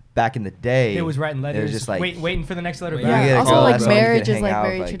back in the day, It was writing letters. just like waiting for the next letter Wait, back. you get Yeah. a Also, girl, like that's all you could marriage is hang like out,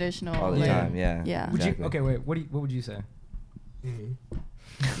 very like, traditional. all the like, time. Yeah. Yeah. Would you? exactly. Okay, wait. What would you say?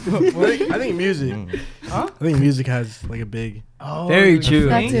 Well, I think music. Mm. Huh? I think music has like a big, Oh, Very you true.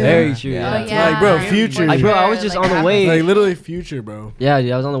 That too. Very true. Yeah. Oh, Like, yeah. bro, Future. Like, bro, I was just on the way. like literally Future, bro. Yeah,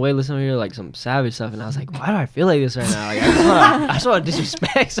 dude, I was on the way listening to hear like some savage stuff, and I was like, why do I feel like this right now? Like, I just want to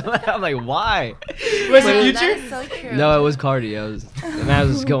disrespect someone. I'm like, why? Was That it is Future? so true. No, it was Cardi. The man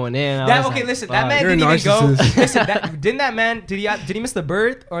was just going in. I That was okay? like, Listen, that fuck. man You're a didn't even go. narcissist. Listen, didn't that man? Did he miss the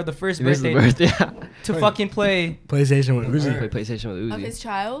birth or the first He missed birthday the birthday. Yeah. to fucking play PlayStation with Play Uzi. PlayStation with Uzi. Of his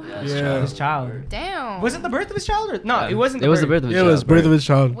child. Yeah. his child? Damn. Was it the birth of his child or no? Yeah. It wasn't. It was the birth of his Yeah, it was child. birth of his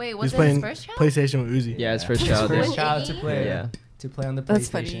child. Wait, He was was it his playing first child? PlayStation with Uzi. Yeah, his first His child. first With child Iggy? to play. Yeah. To play on the That's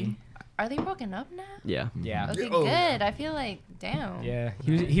PlayStation. funny. Are they broken up now? Yeah. Yeah. Okay, Oh. good. I feel like, damn. Yeah.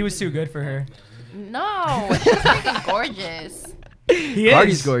 He was too good for her. No, she's fucking gorgeous. He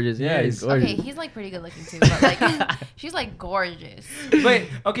Cardi's gorgeous. Yeah, He he's is. gorgeous. Okay, he's like pretty good looking too, but like she's like gorgeous. But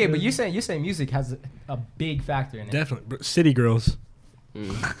okay, but you say music has a big factor in it. Definitely. Bro, City Girls.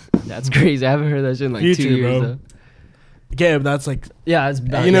 That's crazy. I haven't heard that shit in like Future, 2 years. bro. Though. Yeah, but that's like Yeah, it's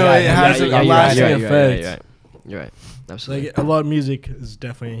You know, it has a lasting effect. You're right. Absolutely. like a lot of music is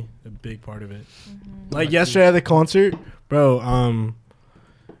definitely a big part of it. Like yesterday at the concert, bro.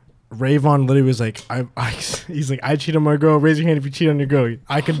 Rayvon literally was like, he's like, I cheat on my girl. Raise your hand if you cheat on your girl.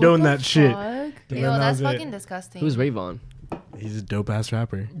 I condone that shit. Fuck? And Yo, then that that's was it. fucking disgusting. Who's Rayvon? He's a dope ass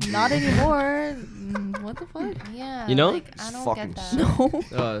rapper. Not anymore. What the fuck? Yeah. You know? Like, I don't Fucking get that. No.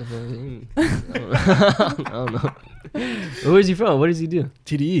 I don't know. Where is he from? What does he do?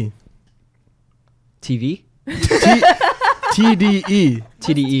 TDE. TV? TDE.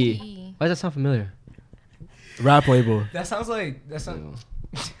 TDE. Why does that sound familiar? Rap label. That sounds like that sounds.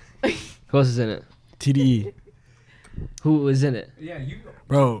 Who else is in it? TDE. Who was in it? Yeah, you.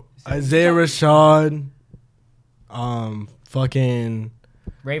 Bro, Isaiah Rashad. Fucking.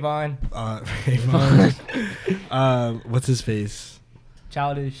 Rayvon, Rayvon. What's his face?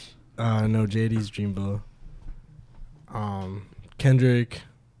 Childish. No, JD's Dreamville. Kendrick.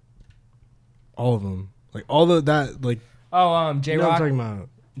 All of them. Like all of that. Like Oh, J you know what Rock. I'm talking about.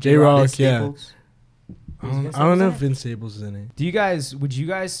 J Rock. Yeah. Staples. I Is Vince don't know Staples if Vince Staples is in it. Would you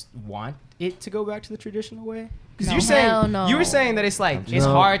guys want it to go back to the traditional way? Because No. you're saying Hell no. you were saying that it's like it's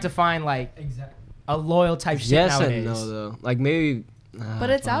No. hard to find like a loyal type shit Yes nowadays. and no, though. Like maybe. But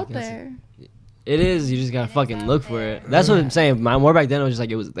it's fuck, out I guess there. It is. You just gotta It is fucking out look for there. it. That's what I'm saying. More back then, it was just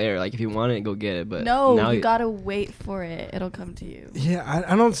like it was there. Like if you want it, go get it. But No, now you gotta wait for it. It'll come to you. Yeah,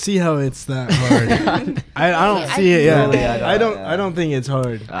 I don't see how it's that hard. I don't I see it. Yeah, really, I don't, I don't think it's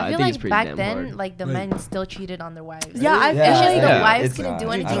hard. I feel think like it's pretty back damn then, hard. like the Like- men still cheated on their wives. Yeah, I It's feel just like the Yeah, wives it's couldn't not. do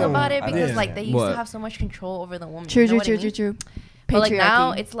I anything don't- about it I because don't- like they used What? to have so much control over the woman. True, you know true, what I true, mean? true, true. But like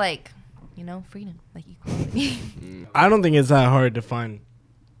now, Patriarchy. it's like, you know, freedom, like equality. I don't think it's that hard to find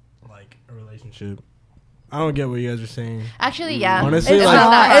like a relationship. I don't get what you guys are saying. Actually, yeah, Honestly, it's like- not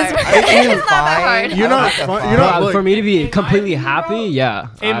that It's hard. not- It's not that hard. You're not. You're You're not. for Look, me to be in my completely opinion, happy, bro, yeah.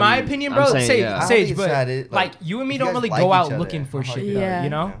 In my I'm- opinion, I'm bro, saying, Sage, yeah. I don't Sage, think it's but that it- like you and me you don't guys really like go each out other. looking for How shit, hard though, Yeah. you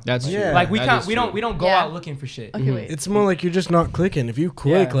know? That's true. Yeah. Like we That can't, is we don't, true. we don't go Yeah. out looking for shit. Okay, wait. it's more like you're just not clicking. If you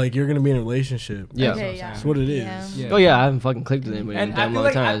click, Yeah. like you're gonna be in a relationship. Yeah. Okay, yeah. That's what it is. Yeah. Yeah. Oh yeah, I haven't fucking clicked with anybody in a And I damn feel long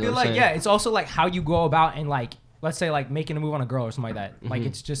like, time. I is feel what I'm like, saying. yeah, it's also like how you go about and like, let's say like making a move on a girl or something like that. Like Mhm.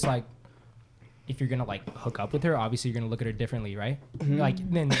 it's just like, if you're gonna like hook up with her, obviously you're gonna look at her differently, right? Like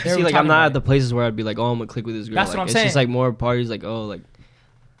then there See, we're like talking I'm not about at the places where I'd be like, oh, I'm gonna click with this girl. That's like, what I'm it's saying. just like more parties, like oh, like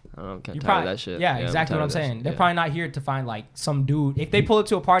I don't know, I'm kind You're of tired probably, of that shit. Yeah, exactly tired what I'm of that saying. shit, They're yeah. probably not here to find like some dude. If they pull up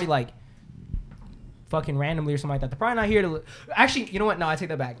to a party like fucking randomly or something like that, they're probably not here to. Actually, you know what? No, I take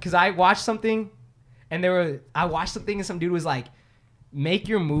that back. Because I watched something, and I watched something, and some dude was like, make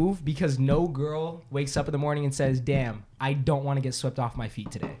your move because no girl wakes up in the morning and says, "Damn, I don't want to get swept off my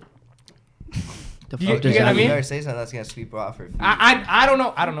feet today." The You- fuck you does get what I that mean? You better say something that's gonna sweep her off her feet. I don't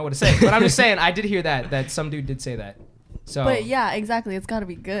know what to say, but I'm just saying I did hear that some dude did say that. So But yeah, exactly. It's got to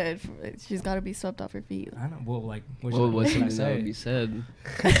be good. She's got to be swept off her feet. I don't know. Well, like, what What was should I something that would be say?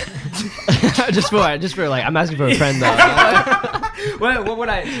 said? just for like, I'm asking for a friend though. What would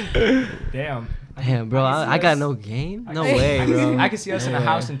I? Damn. Damn, bro, I got no game. No way, bro. I could see us in No a way.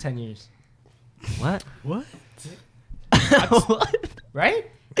 house in 10 years, What? What? What? right?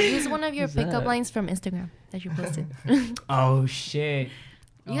 Use one of your What's pickup that? lines from Instagram that you posted. You Oh shit.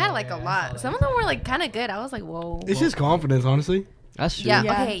 had like yeah, a I lot. saw Some that. of them were like kind of good. I was like, whoa. It's just confidence, honestly. That's true. Yeah,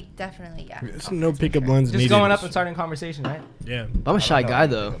 Yeah. okay, definitely, yeah. It's no pickup lines Just needed. going up and starting a conversation, right? Yeah. I'm a shy I don't know guy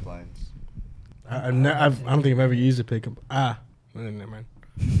any though. pickup lines. I don't think I've ever used a pickup. Never mind.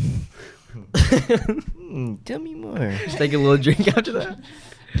 Tell me more. Just take a little drink after that.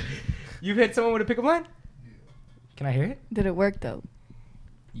 You've hit someone with a pickup line? Can I hear it? Did it work though?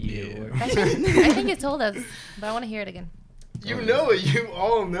 Yeah. I think you told us, but I want to hear it again. You know it. You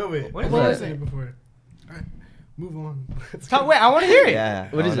all know it. What is I've it? said it before. All right, move on. Let's Tell, go. wait, I want to hear it. Yeah.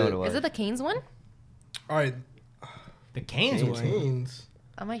 What I is don't it? know what Is it the Canes one? All right. The Canes one. Canes.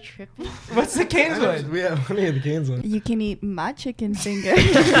 Am I tripping? What's the Canes one? We have plenty of the Canes one. You can eat my chicken finger.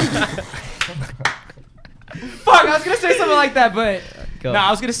 Fuck, I was gonna say something like that, but Go. no, I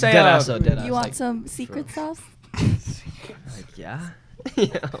was gonna say. Dead ass though, dead ass. You want like, some secret sauce? like, yeah?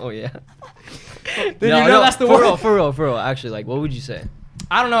 Yeah. Oh yeah. Then you know that's the for word. real, for real. Actually, like, what would you say?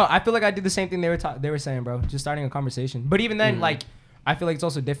 I don't know. I feel like I did the same thing they were saying, bro. Just starting a conversation. But even then, like, I feel like it's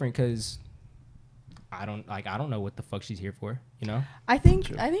also different because I don't know what the fuck she's here for. You know? I think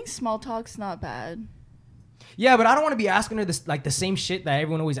small talk's not bad. Yeah, but I don't want to be asking her this like the same shit that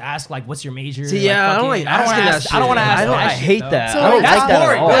everyone always asks. Like, what's your major? See, yeah, I don't fucking- like asking wanna that ask- I don't want to shit. ask. I don't- that I shit, hate though. that. So I don't that's like that at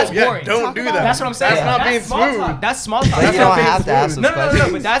boring. all. That's Yeah, boring. don't Talk do about that. That's what I'm saying. That's not being small smooth. talk. That's small talk. But That's you don't not being have to ask smooth. those No,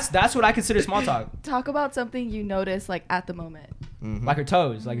 questions. but that's what I consider small talk. Talk about something you notice like at the moment. Mhm. Like her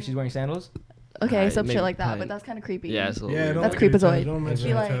toes, like if she's wearing sandals. Okay, Alright, some maybe shit like that, probably- but that's kind of creepy. Yeah, it's a little Yeah, weird. don't That's look at your creepazoid. toes. Don't mention Be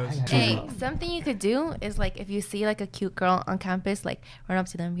your like, toes. Hey, something you could do is like if you see like a cute girl on campus, like run up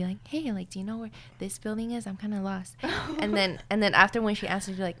to them and be like, "Hey, like, do you know where this building is? I'm kind of lost." and then after when she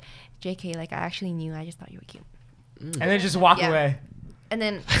answers, you're like, "JK, like I actually knew. I just thought you were cute." And then just walk Yeah. away. And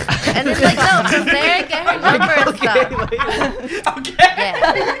then like no, from there get her number and stuff. Okay.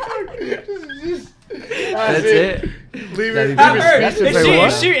 Yeah. That's it. Leave That'd it. be I've leave it- heard. That's If just she, like,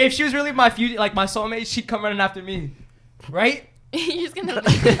 if what? she if she was really my future, like my soulmate, she'd come running after me, right? You're just gonna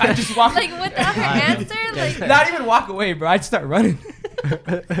leave. I just walk. Like without her answer, like Not even walk away, bro. I'd start running.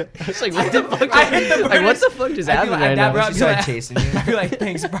 It's like, what the fuck? I hit the Like, what the burners. fuck just I'd be happened like, right "Dad, now? bro, She started chasing you. I'd be like,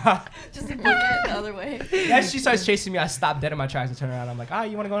 thanks, bro. Just book it the other way. Then she starts chasing me. I stop dead in my tracks and turn around. I'm like,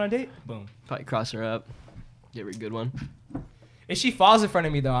 you want to go on a date? Boom. Probably cross her up. Give her a good one. If she falls in front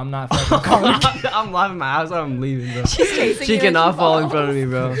of me, though, I'm not fucking calling. I'm laughing my ass off. I'm leaving, bro. She's chasing She you and cannot she fall in falls. front of me,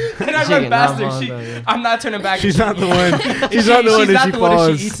 bro. And I She run cannot faster. fall in front of me. I'm not turning back. She's not the one. She's not the one She's that not she the one if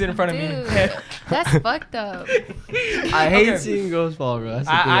falls. she eats it in front of dude, me. that's fucked up. I hate Okay. seeing girls fall, bro. That's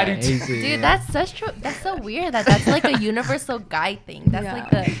the I- thing. I I do hate too. seeing Dude, it. that's so weird that's like a universal guy thing. That's Yeah. like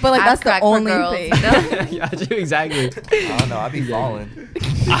the But, like, ass that's the crack for only girls, thing. you know? Yeah, I do exactly. I don't know. I'd be falling.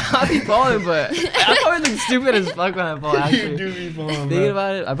 I'll be falling, but I probably look stupid as fuck when I fall. You Actually, do be falling, thinking bro.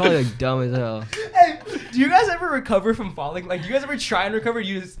 about it, I probably look dumb as hell. Hey, do you guys ever recover from falling? Like, do you guys ever try and recover?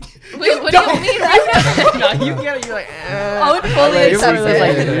 You just Wait, what do you mean? Right No, you get it. You're like, I would fully Like, accept you're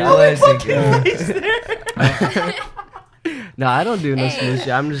like- it. You're lancing, yeah. no, I don't do no Hey. smooth shit.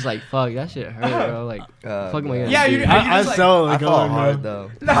 I'm just like, fuck, that shit hurt, bro. Like, fuck am I gonna Yeah, do? you- I just like- sell I like fall going, hard bro.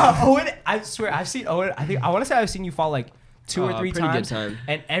 though. No, Owen. I swear, I've seen Owen. I want to say I've seen you fall like two or three pretty good times, time.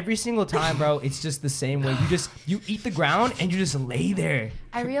 and every single time, bro, it's just the same way. You eat the ground and you just lay there.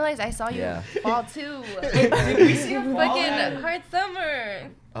 I realized I saw you Yeah. fall too. Did we see him fall? Fucking hard summer.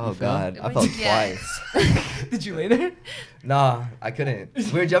 Oh god, I When fell you get- twice. Did you lay there? Nah, I couldn't.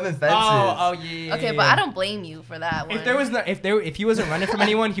 We were jumping fences. Oh yeah. Okay, but I don't blame you for that one. If there was no, if he wasn't running from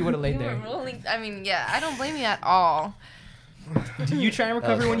anyone, he would have laid you were there. rolling. I mean, yeah, I don't blame you at all. Do you try and That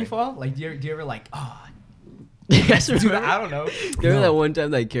was recover when you funny. fall? Like, do you ever like, Yes, dude, remember? I don't know. Remember that one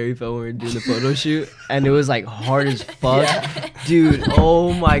time that Carrie fell when we were doing the photo shoot and it was like hard as fuck? Dude,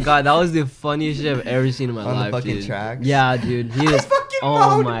 oh my god, that was the funniest shit I've ever seen in my On the life. fucking dude. tracks? Yeah, dude. He was, fucking oh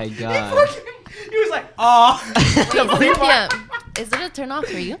moaned. my He god. was like, oh. Wait, Cynthia, is it a turn off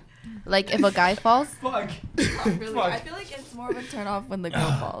for you? Like if a guy falls? Fuck. Really, Fuck. I feel like it's more of a turn off when the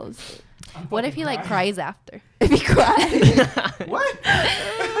girl falls. What if he like cries after? If he cries. What?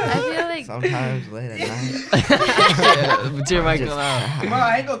 I feel like Sometimes late at night. The tear might Just- come out. Bro,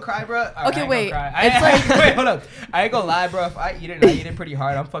 I ain't gonna cry, bro. Or I Okay, ain't wait. gonna cry. It's wait, hold up. I ain't gonna lie, bro. If I eat it, and I eat it pretty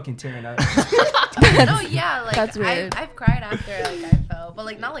hard. I'm fucking tearing up. no, yeah, like That's weird. I've cried after like I fell, but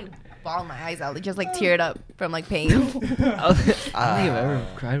like not like bawling my eyes out, like just like teared up from like pain. I don't think I've ever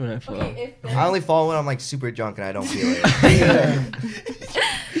cried when I fell. I only fall when I'm like super drunk and I don't feel it.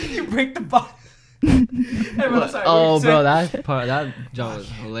 You break the bottle. Hey, bro, sorry, Oh, what you bro, say? that John was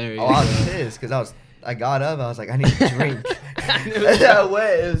hilarious. Oh, I was pissed because I got up. I was like, I need to drink. That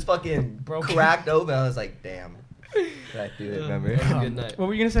way, it was fucking Broken. cracked open. I was like, damn. Did I do it? Remember? Good night. What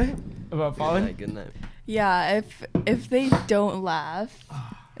were you gonna say about Good falling? night. Good night. Yeah, if they don't laugh,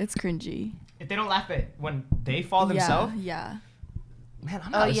 it's cringy. If they don't laugh at when they fall themselves, Yeah. man,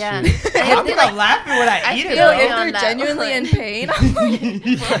 I'm Oh not yeah. sure. I don't think I'm laughing when I eat it, feel Yo, bro. if on they're that genuinely one. in pain, I'm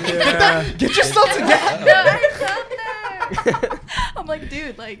like, Get yourself together. No, I felt that. I'm like,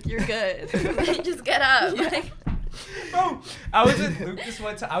 dude, like you're good. Just get up. Yeah. Like, Bro, I was with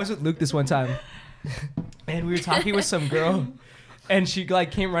Luke this one time, and we were talking with some girl, and she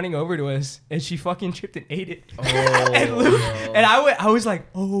like came running over to us, and she fucking tripped and ate it. And Luke and I was like,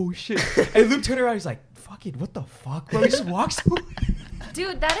 oh shit. And Luke turned around, he's like, fuck it, what the fuck, bro? He just walks away.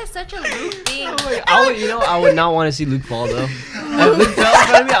 dude, that is such a Luke thing. I would not want to see Luke fall though. If Luke fell in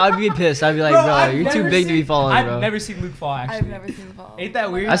front of me, I'd be pissed. I'd be like, bro, I've you're too never big to be seen- falling, bro. I've never seen Luke fall. Actually, I've never seen the fall. Ain't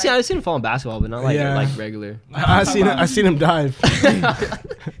that weird? I've seen him fall in basketball, but not like Yeah. regular. I seen him dive.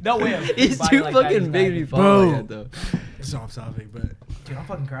 No way. He's Body too like that fucking is big to be bad. falling Bro. like that though. It's off topic, but Dude, I'm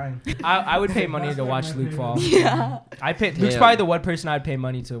fucking crying. I would pay money to watch Luke fall. Yeah. I pay. Luke's Yeah. probably the one person I'd pay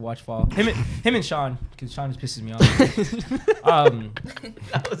money to watch fall. Him and Sean, because Sean just pisses me off.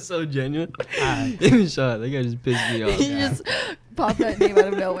 That was so genuine. Uh, Even Sean, that guy just pissed me off. You just popped that name out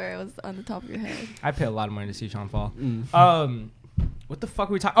of nowhere. It was on the top of your head. I pay a lot of money to see Sean fall. Mm. What the fuck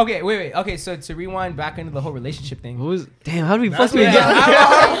were we talking? Okay, wait. Okay, so to rewind back into the whole relationship thing. What was? Damn, how did we That's fucking what- get? I don't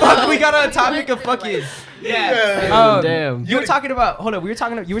know how the fuck we got on a topic of fucking. Yeah. Damn. You were talking about. Hold on. You were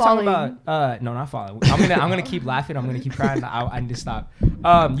talking Falling. about. No, not falling. I'm gonna keep laughing. I'm gonna keep crying. I need to stop.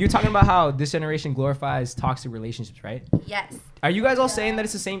 You're talking about how this generation glorifies toxic relationships, right? Yes. Are you guys all saying that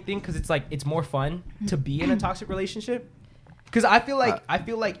it's the same thing because it's like it's more fun to be in a toxic relationship? Because I feel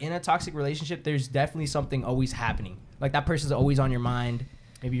like in a toxic relationship, there's definitely something always happening. Like that person's always on your mind.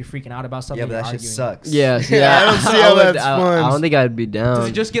 Maybe you're freaking out about something. Yeah, but you're that shit arguing. sucks. Yeah, see, I don't see how that's fun. I don't think I'd be down. Does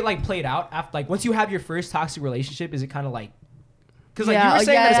it just get like played out after like once you have your first toxic relationship? Is it kind of like because like Yeah, you were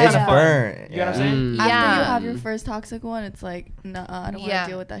saying yeah, that it's yeah, kind of yeah. fun. Burnt, You know what I'm yeah. saying? After Yeah. you have your first toxic one, it's like, nah, I don't want to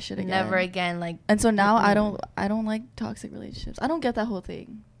deal with that shit again. Never again. Like, And so now I don't like toxic relationships. I don't get that whole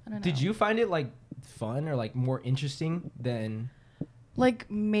thing. I don't know. Did you find it like fun or like more interesting than? Like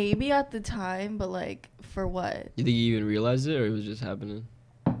maybe at the time, but like for what? You think you even realized it, or it was just happening?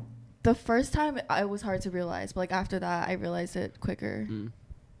 The first time it was hard to realize, but like after that I realized it quicker. Mm.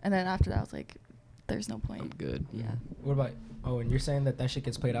 And then after that I was like, there's no I'm point. good. Yeah. What about? Oh, and you're saying that shit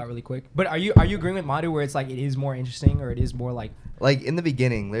gets played out really quick. But are you agreeing with Madhu where it's like it is more interesting or it is more like? Like in the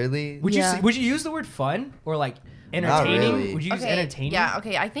beginning, literally. Would Yeah. you use the word fun or like entertaining? really. Would you use entertaining? Yeah,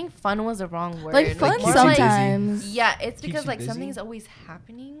 okay. I think fun was the wrong word. Like fun keeps you sometimes. Yeah, it's Keeps because you like busy? something's always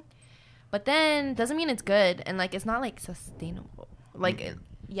happening, but then doesn't mean it's good, and like it's not like sustainable. Like,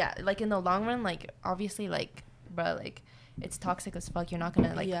 yeah, like in the long run, like obviously, like, bruh, like it's toxic as fuck. You're not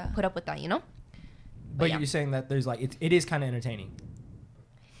gonna like Yeah. put up with that, you know? But yeah. you're saying that there's like it is kind of entertaining.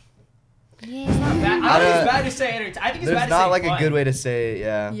 Yeah. I think it's bad to say entertaining. I think it's bad There's to not say like fun. a good way to say it,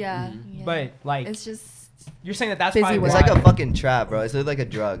 yeah. Yeah. But like It's just you're saying that's busy probably work. It's why- like a fucking trap, bro. It's like a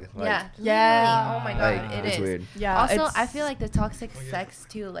drug. Like, Yeah. Yeah. Oh my Like, god, it it's is. weird. yeah. Also, it's- I feel like the toxic sex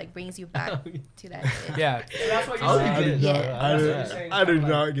too like brings you back to that shit. Yeah. So that's what I'll you're be saying. good. I Yeah. do- That's what you're saying. I do Like-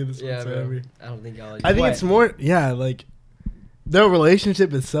 not get this Yeah, whatsoever. bro. I don't think I'll. I think What? it's more, yeah, like the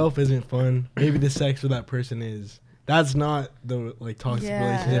relationship itself isn't fun. Maybe the sex with that person is. That's not the like toxic Yeah.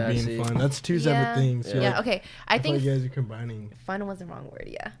 relationship Yeah, being see. fun. That's two Yeah. separate things. Yeah. You're Yeah, like, okay. I feel think like you guys are combining. fun was the wrong word,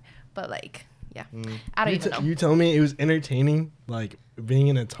 yeah. But like, yeah. Mm. I don't You, even know. you tell me it was entertaining, like being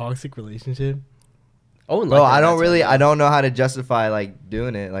in a toxic relationship. Oh, Bro, I don't know how to justify like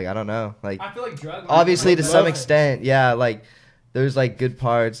doing it. Like I don't know. Like I feel like drugs. obviously to some extent, yeah. Like there's like good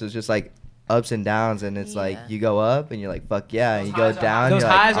parts. There's just like ups and downs, and it's like Yeah. you go up and you're like fuck yeah, and Those you go highs are down. high. Those you're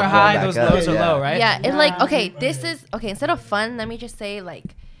like, highs are I'm high, going those back up. lows are Yeah. low, right? Yeah, it's like Yeah. okay, this is okay. Instead of fun, let me just say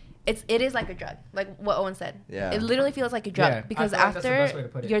like, it is like a drug, like what Owen said. Yeah. It literally feels like a drug Yeah, I because feel like that's the best way to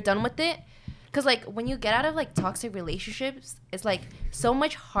after put it. you're done with it, because like when you get out of like toxic relationships, it's like so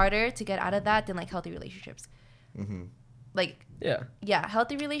much harder to get out of that than like healthy relationships. Mm-hmm. Yeah.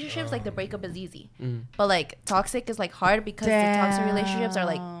 healthy relationships, like the breakup is easy. Mm. But like toxic is like hard because the toxic relationships are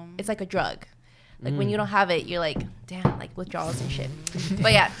like, it's like a drug. Like when you don't have it, you're like, damn, like withdrawals and shit.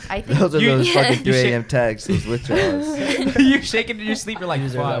 But yeah, I think Those are those fucking 3 You a.m. texts, those withdrawals. You shake it in your sleep. You're like,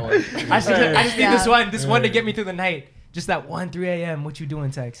 fuck. I just need this one to get me through the night. Just that 3 a.m. What you doing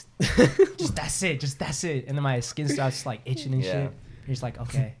text. Just that's it. And then my skin starts like itching and shit. You're just like,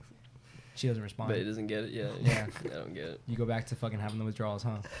 okay. She doesn't respond. But it doesn't get it. Yeah. I don't get it. You go back to fucking having the withdrawals,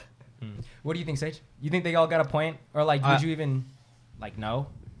 huh? What do you think, Sage? You think they all got a point, or like, would you even like know?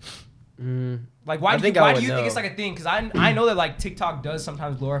 Like, why do you think it's like a thing? Because I know that like TikTok does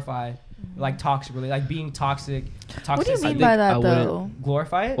sometimes glorify like toxic, really like being toxic. What do you mean by that though?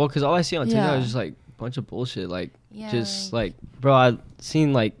 Glorify it? Well, because all I see on TikTok is just like a bunch of bullshit. Like, just like, bro, I've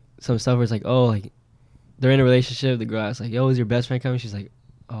seen like some stuff where it's like, oh, like they're in a relationship. The girl asks like, yo, is your best friend coming? She's like,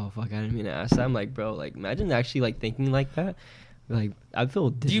 oh, fuck, I didn't mean to ask that. I'm like, bro, like, imagine actually like thinking like that. Like, I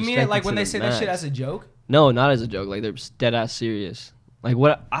feel disrespected. Do you mean it like when to they the say max. that shit as a joke? No, not as a joke. Like, they're dead ass serious. Like,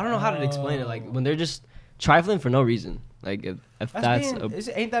 what? I don't know how to explain it. Like, when they're just trifling for no reason. Like, if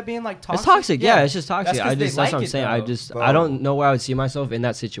ain't that being like toxic? it's toxic. Yeah, it's just toxic. That's That's what I'm saying. I don't know where I would see myself in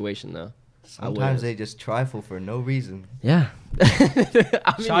that situation though. Sometimes they just trifle for no reason. Yeah. I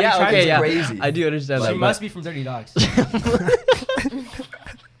mean, Shawty crazy. I do understand. She that, must be from Dirty Dogs.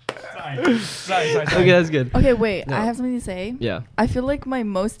 Sorry. Okay, that's good. Okay, wait. No. I have something to say. Yeah. I feel like my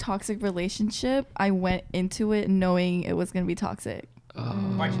most toxic relationship, I went into it knowing it was gonna be toxic.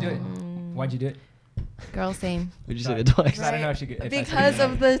 Why'd you do it? Why'd you do it? girl, same. Would you say it twice? I don't know if she could. Because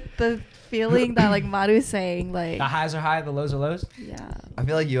of the feeling that like Maru's saying, like the highs are high, the lows are lows. yeah. I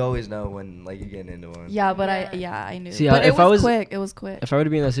feel like you always know when like you're getting into one. Yeah, but I knew. See, but if it I was was- quick. It was quick. If I were to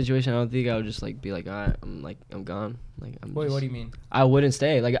be in that situation, I don't think I would just like be like, all right, I'm gone. Like, Wait, what do you mean? I wouldn't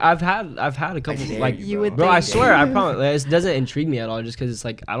stay. Like, I've had a couple dare like, you, would bro. I think. swear, I promise. Like, it doesn't intrigue me at all. Just because it's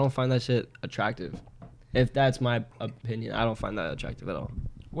like I don't find that shit attractive. If that's my opinion, I don't find that attractive at all.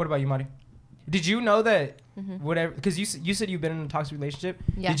 What about you, Mari? Did you know that whatever? Because you said you've been in a toxic relationship.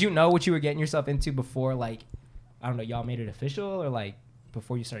 Yeah. Did you know what you were getting yourself into before, like, I don't know, y'all made it official, or like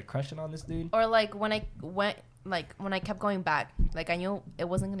before you started crushing on this dude? Or like when I kept going back, like I knew it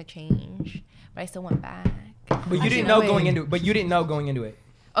wasn't gonna change, but I still went back. But you didn't know going into it. But you didn't know going into it.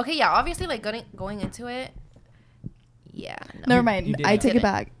 Okay, yeah, obviously, like going into it. Yeah. No. Never You mind. didn't. I take it Didn't.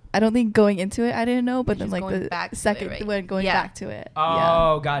 back. I don't think going into it I didn't know, but then Just like going the back to it, second right? when going Yeah. back to it.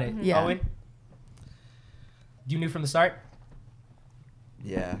 Oh, got it. Yeah. Owen, you knew from the start.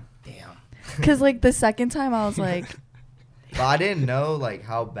 Yeah. Damn. Because like the second time I was like, But I didn't know like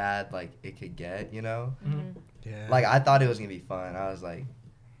how bad like it could get, you know? Yeah. Like I thought it was gonna be fun. I was like,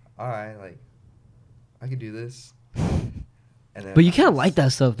 all right, like I could do this. And then But you can't like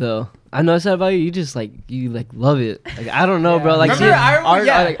that stuff though. I noticed that about you. You just like love it. Like I don't know, Yeah. bro. Like Remember, I remember-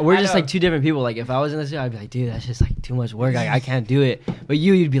 yeah, like, we're I just know. like two different people. Like if I was in this, I'd be like, dude, that's just like too much work. I can't do it. But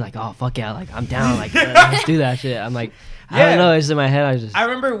you'd be like, oh fuck yeah, like I'm down. Like let's do that shit. I'm like, I Yeah. don't know. It's in my head. I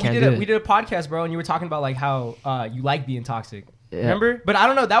remember can't do it. we did a podcast, bro, and you were talking about like how you like being toxic. Yeah. Remember? But I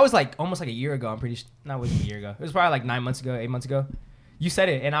don't know. That was like almost like a year ago. I'm pretty sure. Not wasn't a year ago. It was probably like 9 months ago, 8 months ago. You said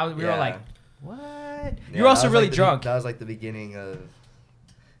it, and we were Yeah. like, what? Yeah, you were also that was, really like, drunk. That was like the beginning of.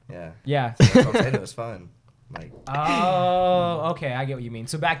 Yeah. Yeah. That's what I'm saying, it was fun. Like. Oh, okay. I get what you mean.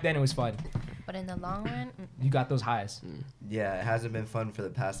 So back then it was fun. But in the long run, You got those highs. Yeah, it hasn't been fun for the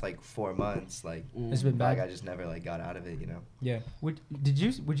past like 4 months. Like, It's been like bad. I just never like got out of it, you know. Yeah. Would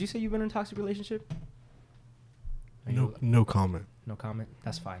you say you've been in a toxic relationship? No comment. No comment.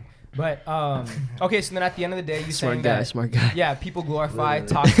 That's fine. But okay. So then at the end of the day, you Smart saying guy. that Smart guy. yeah, people glorify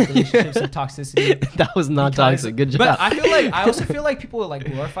Literally. toxic relationships and toxicity. That was not because- toxic. Good job. But I also feel like people like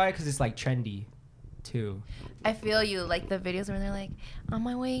glorify it because it's like trendy, too. I feel you. Like the videos where they're like, on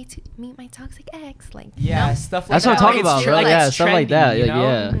my way to meet my toxic ex. Like, Yeah, no. stuff like That's that. what I'm talking Like, about, it's bro. true, Yeah, it's stuff like trendy, that. you Like, know?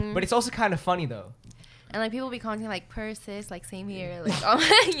 yeah. Mhm. But it's also kind of funny though. And like people be commenting like purses, like same here, like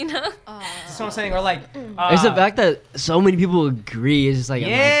oh, you know. That's what I'm saying. Or like, It's the fact that so many people agree. It's just like, I'm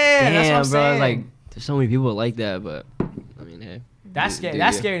like, Yeah, that's what damn, I'm bro. saying. Like, there's so many people like that, but I mean, hey. that's do- scary. do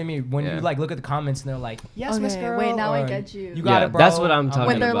That's you. scary to me when Yeah. you like look at the comments and they're like, "Yes, Miss Okay, Girl." wait, now I or, get you. You got Yeah, it, bro. that's what I'm talking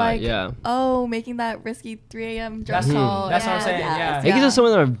when they're about. like, Yeah. oh, making that risky 3 a.m. dress That's- call. that's what I'm saying, yeah. I think it's just some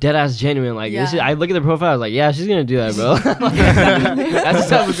of them are dead ass genuine. Like, Yeah. I look at the profile, I was like, yeah, she's gonna do that, bro. That's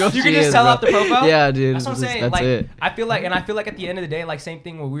the type of girl You she can just is, tell bro. off the profile. Yeah, dude. That's what I'm saying. That's Like, it. I feel like at the end of the day, like same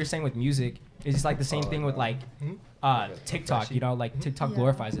thing what we were saying with music. It's just like the same thing with like TikTok. You know, like TikTok Yeah.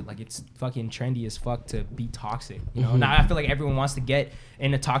 glorifies it. Like it's fucking trendy as fuck to be toxic. You know, Mhm. now I feel like everyone wants to get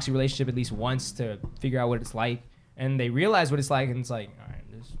in a toxic relationship at least once to figure out what it's like, and they realize what it's like, and it's like, all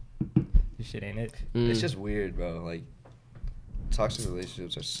right, this shit ain't it. It's Mm. just weird, bro. Like, toxic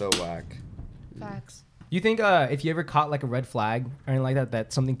relationships are so whack. Facts. You think if you ever caught like a red flag or anything like that,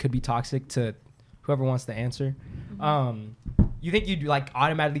 that something could be toxic to whoever wants to answer, you think you'd like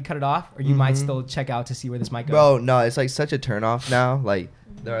automatically cut it off, or you might still check out to see where this might go? Bro, no, it's like such a turn off now. Like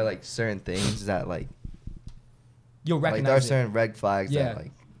there are like certain things that like You'll like recognize there are it. certain red flags Yeah. that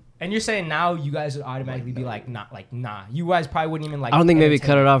like And you're saying now you guys would automatically be like, not like, nah. You guys probably wouldn't even like. I don't think maybe entertain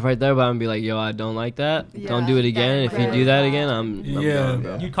cut it off right there, but I'm gonna be like, yo, I don't like that. Don't do it again. If you do that again, I'm Yeah. done,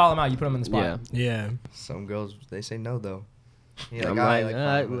 bro. You'd call them out. You put them in the spot. Yeah. Yeah. some girls they say no though. Yeah, I'm like, like,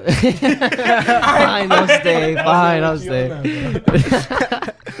 alright, alright, fine, fine, I'll stay. Fine, I'll stay.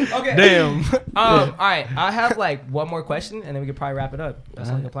 Okay. Damn. All right. I have like one more question, and then we could probably wrap it up. That's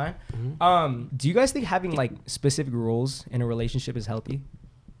like a plan. Do you guys think having like specific rules in a relationship is healthy?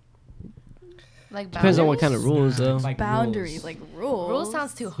 Like Depends on what kind boundaries? of rules, though. Like Boundaries, rules. like rules. Rules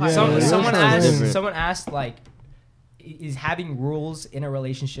sounds too hard. Yeah, rules Someone sounds different. someone asked like, is having rules in a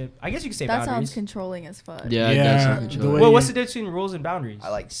relationship? I guess you could say That boundaries. sounds controlling as fuck. Yeah, Yeah, it does sound the controlling. way- Well, what's the difference between rules and boundaries? I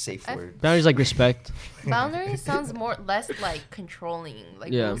like safe I- words. Boundaries like respect. Boundaries sounds less like controlling.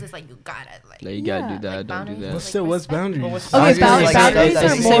 Like Yeah. rules is like you gotta like. Like, you Yeah. gotta do that. Like don't do boundaries that. is But still, what's respect. boundaries? Well, what's- Okay, Boundaries boundaries are like- are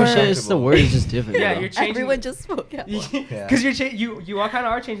that's It's the more same shit. It's the acceptable. word is just different. Yeah, bro. you're changing. Everyone just spoke out. Yeah. Because you all kind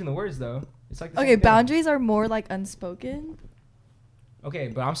of are changing the words though. It's like the Okay, same thing. boundaries are more like unspoken. Okay,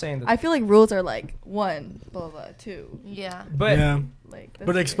 but I'm saying that. I feel like rules are like 1, blah, blah, blah, 2. Yeah. but yeah. Like.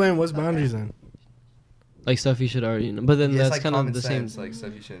 But explain what's boundaries then. Like stuff you should already know. But then Yeah, it's that's like kind of common the same. sense, like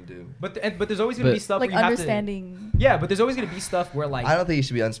stuff you shouldn't do. but there's always gonna be But- stuff Like where you understanding. have to. Yeah, but there's always gonna be stuff where like. I don't think it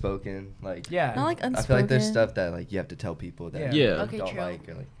should be unspoken. Like Yeah. Not like I unspoken. feel like there's stuff that like you have to tell people that Yeah. you Okay, don't true. like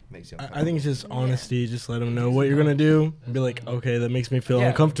or like makes you. I think it's just honesty. Just let them know what you're gonna do. Be like, okay, that makes me feel Yeah.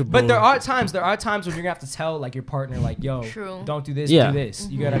 uncomfortable. But there are times when you're gonna have to tell like your partner like, yo, True. don't do this, Yeah. do this.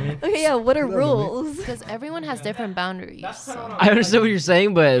 You get what I mean? Okay, yeah. What are rules? Because everyone has different boundaries. So. I understand what you're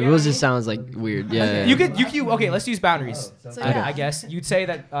saying, but rules just sounds like weird. Yeah. Okay. yeah. You could okay. Let's use boundaries. So, I yeah. guess you'd say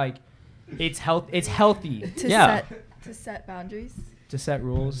that like it's healthy To Yeah. set boundaries. to set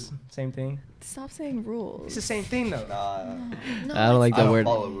rules. Same thing. Stop saying rules. It's the same thing though. No, I don't like I that don't word.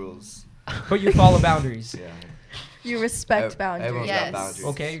 follow rules. But you follow boundaries. Yeah. You respect Ev- boundaries. everyone's Yes. got boundaries.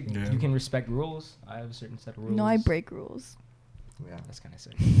 Okay, Yeah. you can respect rules. I have a certain set of rules. No, I break rules. Yeah. That's kind of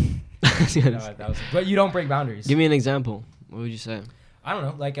sick. No, that was, but you don't break boundaries. Give me an example. What would you say? I don't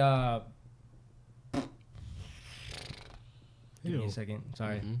know, like Give me a Ew. second.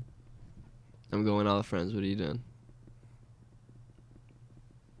 Sorry. Mhm. I'm going all the friends. What are you doing?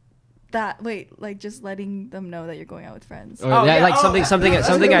 Like just letting them know that you're going out with friends. Or Oh, that, yeah, like oh, something, yeah, something, that's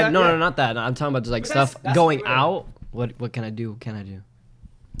something. good, I yeah, no, yeah. no, not that. I'm talking about just like But that's- stuff that's going what- out. What can I do? Can I do?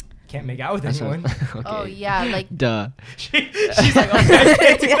 Can't make out with That's anyone. what- okay. Oh yeah, like Duh. She's like, okay, I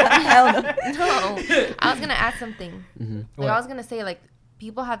can't do Yeah, that. hell no. no. I was gonna add something. hmm Like What? I was gonna say like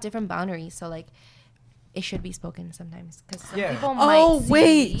people have different boundaries, so like it should be spoken sometimes because some Yeah. people Oh might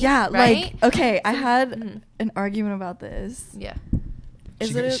wait, see, yeah. right? Like okay, I had Mhm. an argument about this. Yeah.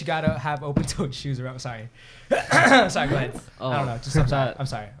 Is it? She gotta have open-toed shoes around. Sorry. Sorry, go ahead. Oh. I don't know. Just I'm sorry. I'm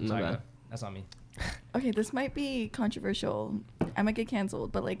sorry. I'm No sorry. bad. Go. That's on me. Okay, this might be controversial. I might get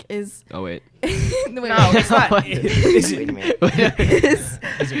canceled, but like, is Oh wait. no, No, it's not. Wait. Is Wait a it, minute. is,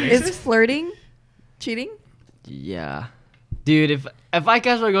 is it is racist? flirting cheating? Yeah, dude. If I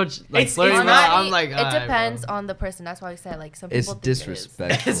catch my go like It's flirting, bro, not- I'm like, it alright, depends bro. on the person. That's why I said like some It's people think it is.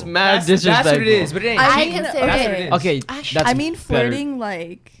 disrespectful. It's mad That's disrespectful. what it is, but it ain't I cheating. consider That's it- what it is. Okay, Actually- that's I mean better. flirting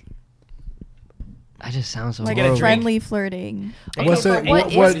like That just sounds so like get a horrible. drink. friendly flirting. Ain't What's no it- friendly-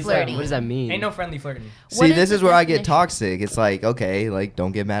 what what- is flirting? What does that mean? Ain't no friendly flirting. What See, is this the is where I get definition? toxic. It's like, okay, like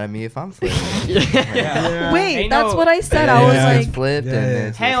don't get mad at me if I'm flipping. Yeah. Wait, Ain't that's no- what I said. Yeah. I was Yeah. It's like, flipped Yeah, and yeah. it's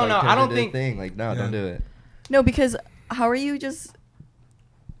just, Hell like, no, I turned don't into a think- thing. Like, no, Yeah. don't do it. no, because how are you just?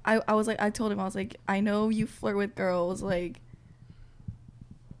 I was like, I told him I was like, I know you flirt with girls, like.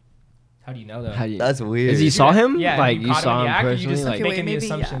 How do you know though? How do you, That's weird. Is he saw him? Yeah, like you you caught him saw in the him act, or you personally? just Like, Okay, wait, making the maybe,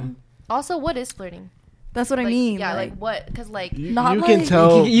 assumption. Also, what is flirting? That's what I Like, mean. Yeah, like what? Because like, Not you can like-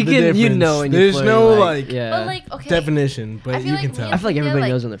 tell. You the can- you difference. know when you There's flirt, no like, like yeah. but like okay. definition, I but feel you like can me tell. and I feel like Cynthia, everybody like,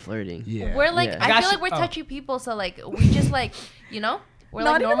 knows when they're flirting. Yeah. We're like, Yeah. I I, got feel you. like we're Oh. touchy people, so like we just like, you know, we're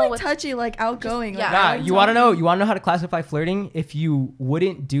not like even normal like with. touchy, like outgoing. Yeah. Like, Nah, I'm you want to know? talking- You want to know how to classify flirting? If you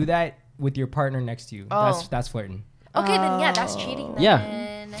wouldn't do that with your partner next to you, Oh. that's flirting. Okay, then yeah, that's Oh. cheating. Yeah.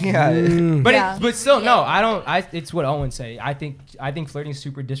 Then. Yeah. Mm. But Yeah. but still, no, I don't. It's what Owen say. I think flirting is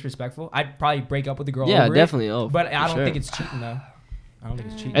super disrespectful. I'd probably break up with the girl. Yeah, over definitely. It, Oh, but for I don't sure. think it's cheating though. I don't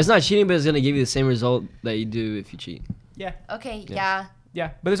think it's cheating. It's not cheating, but it's gonna give you the same result that you do if you cheat. Yeah, Okay, Yeah. yeah, yeah.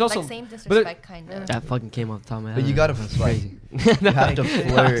 But there's also like same but disrespect kind of. That fucking came off the top of my head. But you gotta That's like, crazy. you have to Like-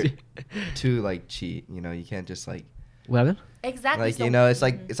 flirt to like cheat. You know, you can't just like What happened? Exactly. Like so- you know, it's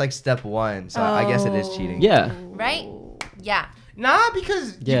like step one. So I guess it is cheating. Yeah. right? Yeah. Nah,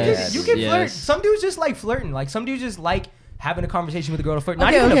 because Yes, you can flirt. yes. Some dudes just like flirting. Like some dudes just like having a conversation with a girl to flirt.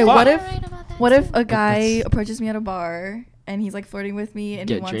 Not Okay, even okay, to fuck. what if- Right about that What too. if a guy that's- approaches me at a bar and he's like flirting with me and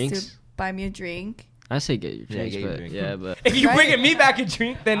he Get wants drinks? to buy me a drink? I say get your Yeah, drinks, get your but drink. yeah, but If you Right? bringing me back a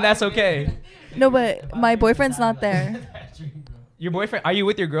drink, then that's okay. No, but my boyfriend's not there. Your boyfriend? Are you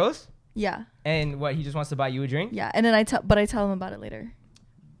with your girls? Yeah, And what? He just wants to buy you a drink? yeah. And then I tell him about it later.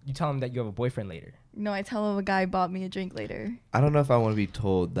 You tell him that you have a boyfriend later. No, I tell him a guy bought me a drink later. I don't know if I want to be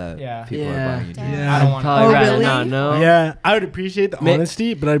told that Yeah. people are Yeah. buying you. Damn. Yeah. I don't want probably Oh, rather really? not know. Yeah, I would appreciate the Ma-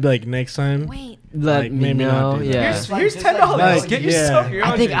 honesty, but I'd be like, next time. Wait. Let Like, me maybe not know. do that. Yeah. Here's $10. Like, Get yeah. yourself your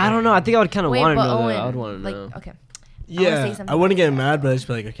own I think drink. I don't know. I think I would kind of Wait, want to but know. Though. Owen, I would want to like, know. okay. Yeah, something I wouldn't about get that. mad, but I'd just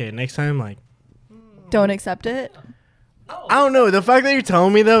be like, okay, next time, like, Don't accept it. I don't know. The fact that you're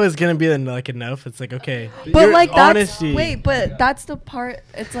telling me though is gonna be like enough. It's like okay, But your like that's honesty. wait, but that's the part.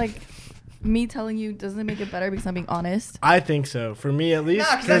 It's like me telling you doesn't make it better because I'm being honest. I think so. For me at least.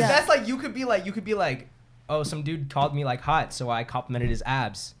 Nah, 'cause 'cause- that's like you could be like, oh, some dude called me like hot, so I complimented his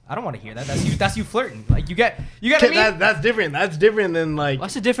abs. I don't want to hear that. That's you flirting. Like you get what I mean? that's different. That's different than like.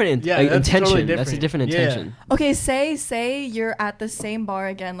 That's a different Yeah, like, that's intention. totally That's a different. different Yeah. intention. Okay, say you're at the same bar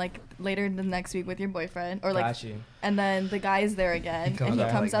again, like later the next week with your boyfriend, or like, Got you. and then the guy is there again, comes and he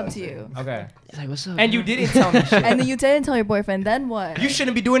out comes like up to nothing. you, Okay. He's like, what's up? And you girl?" didn't tell me shit. and then you didn't tell your boyfriend. Then what? You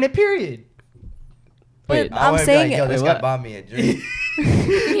shouldn't be doing it. Period. Wait, But I I'm wouldn't saying be like, yo, it. this Wait, guy what? bought me a drink.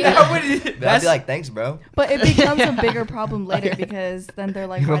 That would- But I'd that's be like, thanks, bro. But it becomes a bigger problem later because then they're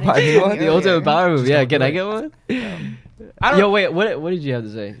like, You why wanna buy didn't me you one? tell me the ultimate earlier? power move. Just Yeah, don't can do I it. get one? I don't. Yo, wait. What did you have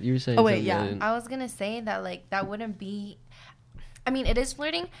to say? You were saying. Oh, wait, something yeah. I didn't- I was gonna say that like that wouldn't be. I mean, it is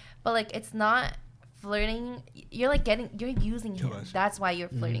flirting, but like it's not flirting. You're like you're using him. That's why you're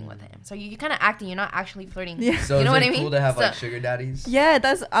flirting with him. So you're kind of acting. You're not actually flirting. Yeah. So You know is what it I mean? cool to have like So- sugar daddies? Yeah,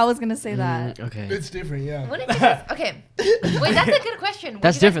 I was gonna say that. Okay. It's different, yeah. What if you guys, okay? Wait, that's a good question. Would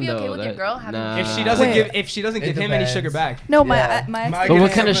That's you guys different, be okay though, with your that- girl having? nah. If she doesn't Wait. if she doesn't It give him any depends. sugar back, No, Yeah. my ex. My But Get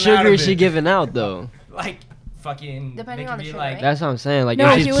what kind of something out sugar of is she it. giving out though? like fucking Depending they on could the be sugar, like, right? That's what I'm saying. Like,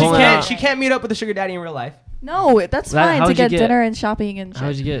 No, if he she's was pulling saying- out, she can't meet up with a sugar daddy in real life. No, that's Well, fine how'd to you get get- dinner and shopping and shit.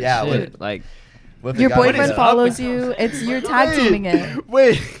 how'd you get Yeah, shit? Like, What if the Your guy was boyfriend up? follows you. It's you're tag teaming it.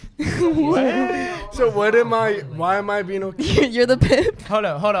 Wait. So what am I? Why am I being okay? You're the pimp. Hold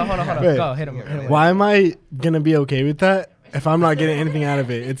on. Wait. Go hit him. Why am I gonna be okay with that if I'm not getting anything out of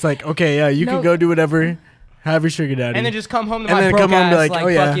it? It's like okay, yeah, you No. can go do whatever, have your sugar daddy, And then just come home to And my then broke come home and be ass like, like oh,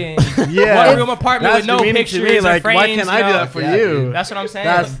 yeah. fucking Yeah. one room apartment with That's no demeaning to pictures me, or like, frames. why can't I do no. that for Yeah, you? dude. That's what I'm saying.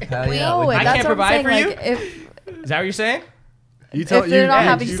 That's Hell yeah. No, would I that's can't what I'm provide saying. for you? Like, if Is that what you're saying? You tell If they're you, not you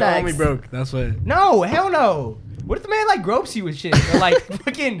having you sex. call me broke. That's what. No, hell no. What if the man like gropes you with shit? Or like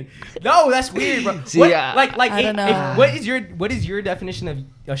fucking no, that's weird, bro. See, What, yeah. like I don't know. what is your definition of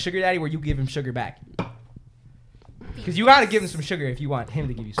a sugar daddy where you give him sugar back? Because you gotta give him some sugar if you want him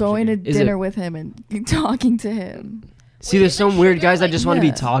to give you some going sugar. to Is dinner it- with him and talking to him. see, there's some weird guys that just want to be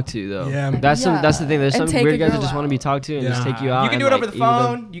Yeah. talked to though. Yeah. That's the thing. There's And some take weird a guys that girl just want to be out. talked to and just Yeah. take you out. You can and, do it over like, the even though-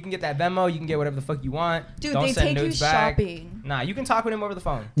 phone. You can get that Venmo. You can get whatever the fuck you want. Dude, Don't they send take you nudes back. shopping. Nah, you can talk with him over the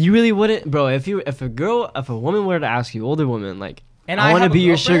phone. You really wouldn't, bro. If a woman were to ask you, older woman, like, And I want to have a be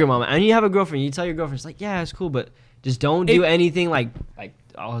your girlfriend? sugar mama, and you have a girlfriend, you tell your girlfriend, it's like, yeah, it's cool, but just don't do If- anything like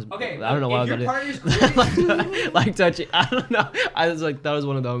Okay, I don't know what I if was your gonna partner's do. like touching. I don't know. I was like, that was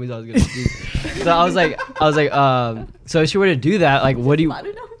one of the homies I was gonna do. So I was like, so if she were to do that, like, what do you?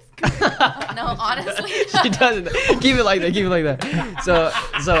 No, honestly. She doesn't. Keep it like that. Keep it like that. So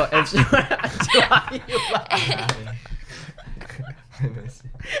if she were to do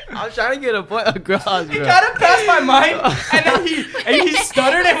I'm trying to get a point across, He bro. kind of passed my mind, and then he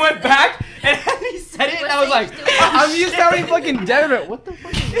stuttered and went back, and then he said it, and I was like, I'm used to sounding fucking Devin. What the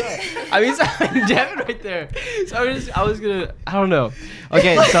fuck is that? I mean, sounding Devin right there. So I was gonna. I don't know.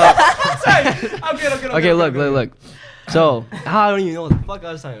 Okay, so. Sorry, I'm good. Okay, look. So I don't even know what the fuck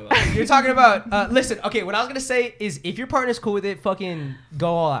I was talking about. You're talking about. Listen, okay. What I was gonna say is, if your partner's cool with it, fucking go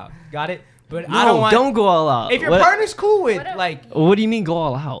all out. Got it? But I don't want. Don't go all out. If your What- partner's cool with, Whatever. like, What do you mean go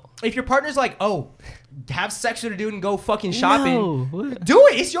all out? if your partner's like, oh, have sex with a dude and go fucking shopping. No. What? Do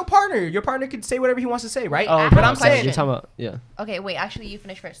it. It's your partner. Your partner can say whatever he wants to say, right? Oh, but have I'm a saying, you're talking about Okay, wait. Actually, you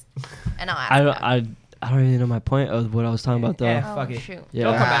finish first, and I'll ask. I don't. that. I don't really know my point of what I was talking about though. Yeah. Oh, fuck it. shoot. Yeah.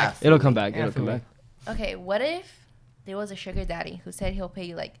 It'll come back. It'll come back. Yeah, It'll come for me. back. Okay, what if there was a sugar daddy who said he'll pay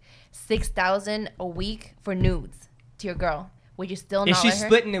you like $6,000 a week for nudes to your girl? Would you still Is not she let her?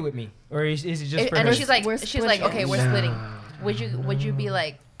 splitting it with me, or is it just for And her? then she's like, We're okay, we're splitting. splitting. Would you be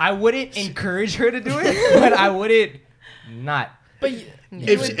like, I wouldn't encourage her to do it, but I wouldn't not. But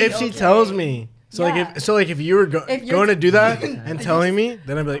If she tells me So Yeah. like if you were If you're going to do that I and just- telling me,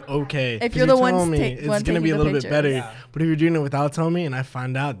 then I'd be like, okay. If 'Cause you're the telling one me, one it's gonna be taking a the little bit pictures. better. Yeah. But if you're doing it without telling me and I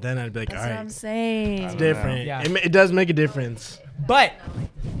find out, then I'd be like, That's all what I'm right, saying. it's different. Yeah. It does make a difference. But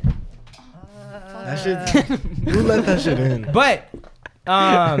That shit. Who let that shit in? But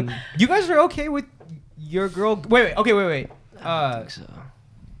you guys are okay with your girl? Wait. So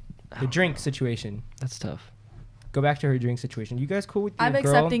The drink situation. that's tough. Go back to her drink situation. You guys cool with your I'm girl?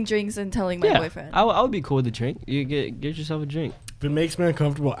 accepting drinks and telling my boyfriend. I would be cool with the drink. You get yourself a drink. If it makes me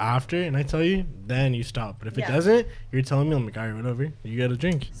uncomfortable after, and I tell you, then you stop. But if it Yeah. doesn't, you're telling me, I'm like, all right, whatever. You get a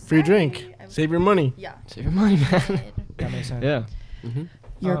drink, free drink. Save your money. Yeah. Save your money, man. That makes sense. Yeah. Mm-hmm.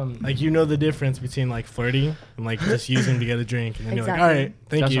 You're- Like you know the difference between like flirting and like just using to get a drink, and then you're like, all Exactly. right,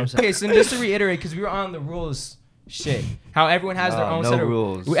 thank That's you. what I'm saying. Okay, so just to reiterate, because we were on the rules shit. How everyone has their own no set of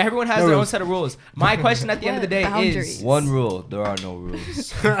rules. Everyone has No their own rules. set of rules. My question at the end of the day Boundaries. is One rule: there are no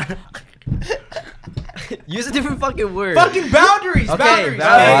rules. Use a different fucking word. fucking boundaries. Okay, Boundaries. boundaries.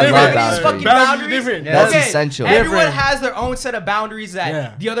 I love Boundaries. boundaries. Fucking Boundaries boundaries. are different. Yeah, that's Okay, essential. Everyone Different. has their own set of boundaries that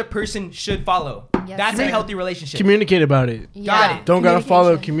Yeah. the other person should follow. Yes, That's a sir. healtty relationship. Communicate about it. Got it. Don't gotta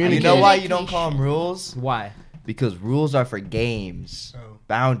follow. And Communicate. you know why you don't call them rules? Why? Because rules are for games. Oh.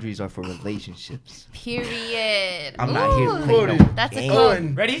 Boundaries are for relationships. Period. I'm not here to Ooh. play no That's a games. quote.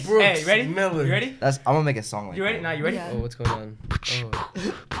 Owen Ready? Brooks Hey, ready? Miller. You ready? I'm gonna make a song like You ready? that. Now you ready? Yeah. Oh, what's going on? Oh.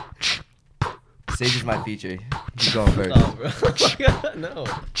 Sage is my feature. Keep going first. Oh, bro. No.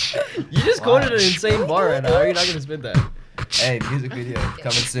 You just quoted an insane bar right now. How are you not gonna spit that? Hey, music video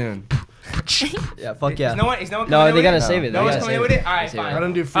coming soon. Yeah, fuck yeah. Is no one coming No, in they with gotta it? save it. No They one's gotta coming in save with it. it? All right, Save it. fine. I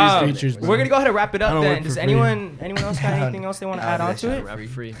don't do free features. We're gonna go ahead and wrap it I up don't then. work Does for anyone else got I don't- anything else they want to I add don't on to it? Rap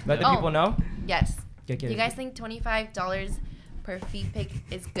free. Let the Oh. people know. Yes. Get Do it. you guys think $25 per feet pic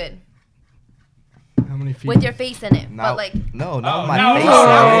is good How many feet? with your face in it? Now, But like, no, Oh, not my no, face. no,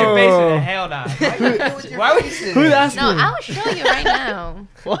 not with your face in Oh. it. Hell nah. Why would you Who's asking? no, I will show you right now.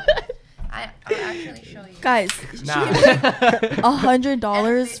 What? I'll actually show you. Guys, Nah.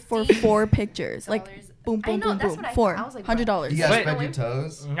 $100 for 4 pictures. Like, boom, I boom, know, boom, that's boom. what I 4. thought. I was like, $100. You gotta Wait. spread your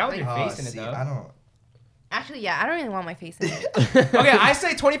toes. Not with your Oh, face in it see, though. I don't. Actually, yeah, I don't really want my face in it. Okay, I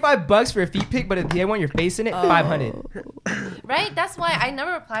say $25 for a feet pic, but if they want your face in it, Oh. 500. Right? That's why I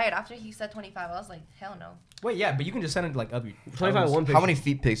never replied after he said 25. I was like, hell no. Wait, yeah, but you can just send it to like other. 25 one picture. How many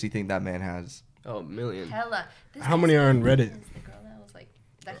feet pics do you think that man has? Oh, a million. Hella. This How is- many are on Reddit? The girl that was like,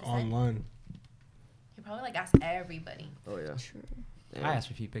 that he said, Online. he probably like asked everybody. Oh yeah. I asked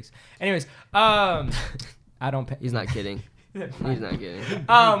for feet pics. Anyways, I don't pay. He's not kidding. He's not kidding.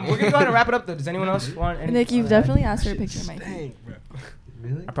 We're gonna go ahead and wrap it up though. Does anyone else want anything? Nick, you've definitely asked for a picture of my feet. Dang, bro.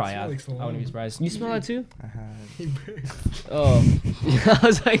 Really? I probably Smell have. like I salami. wouldn't be surprised. You smell that too? I had. Oh. I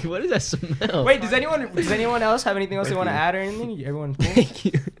was like, what is that smell? Wait, does anyone else have anything else they want to add or anything? Everyone cool? Thank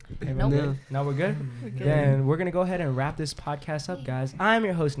you. Everyone Nope. good? No, we're good? Then we're gonna go ahead and wrap this podcast up, guys. I'm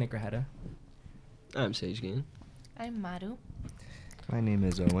your host, Nick Rajeda. I'm Sage Gain. I'm Maru. My name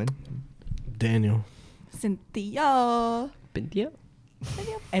is Owen. Daniel. Cynthia. Bintia?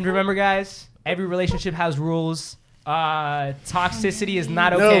 And remember, guys, every relationship has rules. Toxicity is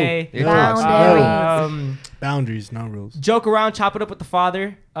not No. okay. You're Boundaries. toxic. Boundaries, not rules. Joke around, chop it up with the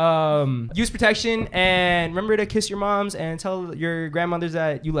father. Use protection, and remember to kiss your moms and tell your grandmothers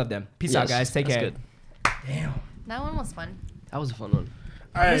that you love them. Peace out, Yes, guys. Take that's care. good. Damn. That one was fun. That was a fun one.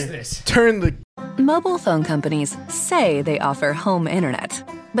 All right, What is this? turn the. Mobile phone companies say they offer home internet.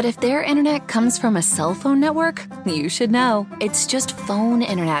 But if their internet comes from a cell phone network, you should know. It's just phone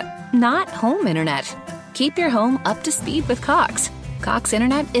internet, not home internet. Keep your home up to speed with Cox. Cox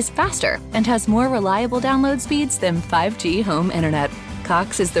internet is faster and has more reliable download speeds than 5G home internet.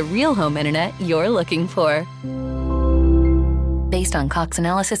 Cox is the real home internet you're looking for. Based on Cox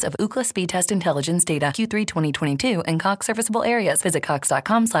analysis of Ookla speed test intelligence data Q3 2022 and Cox serviceable areas, visit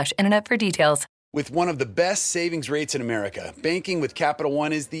cox.com/internet for details. With one of the best savings rates in America, banking with Capital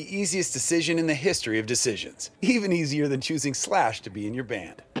One is the easiest decision in the history of decisions. Even easier than choosing Slash to be in your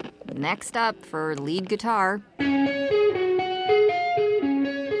band. Next up for lead guitar.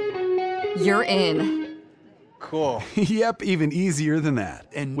 You're in. Cool. Yep, even easier than that.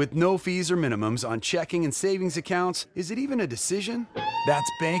 And with no fees or minimums on checking and savings accounts, is it even a decision? That's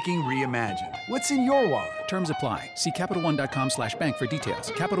banking reimagined. What's in your wallet? Terms apply. See CapitalOne.com/bank for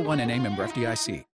details. Capital One NA, member FDIC.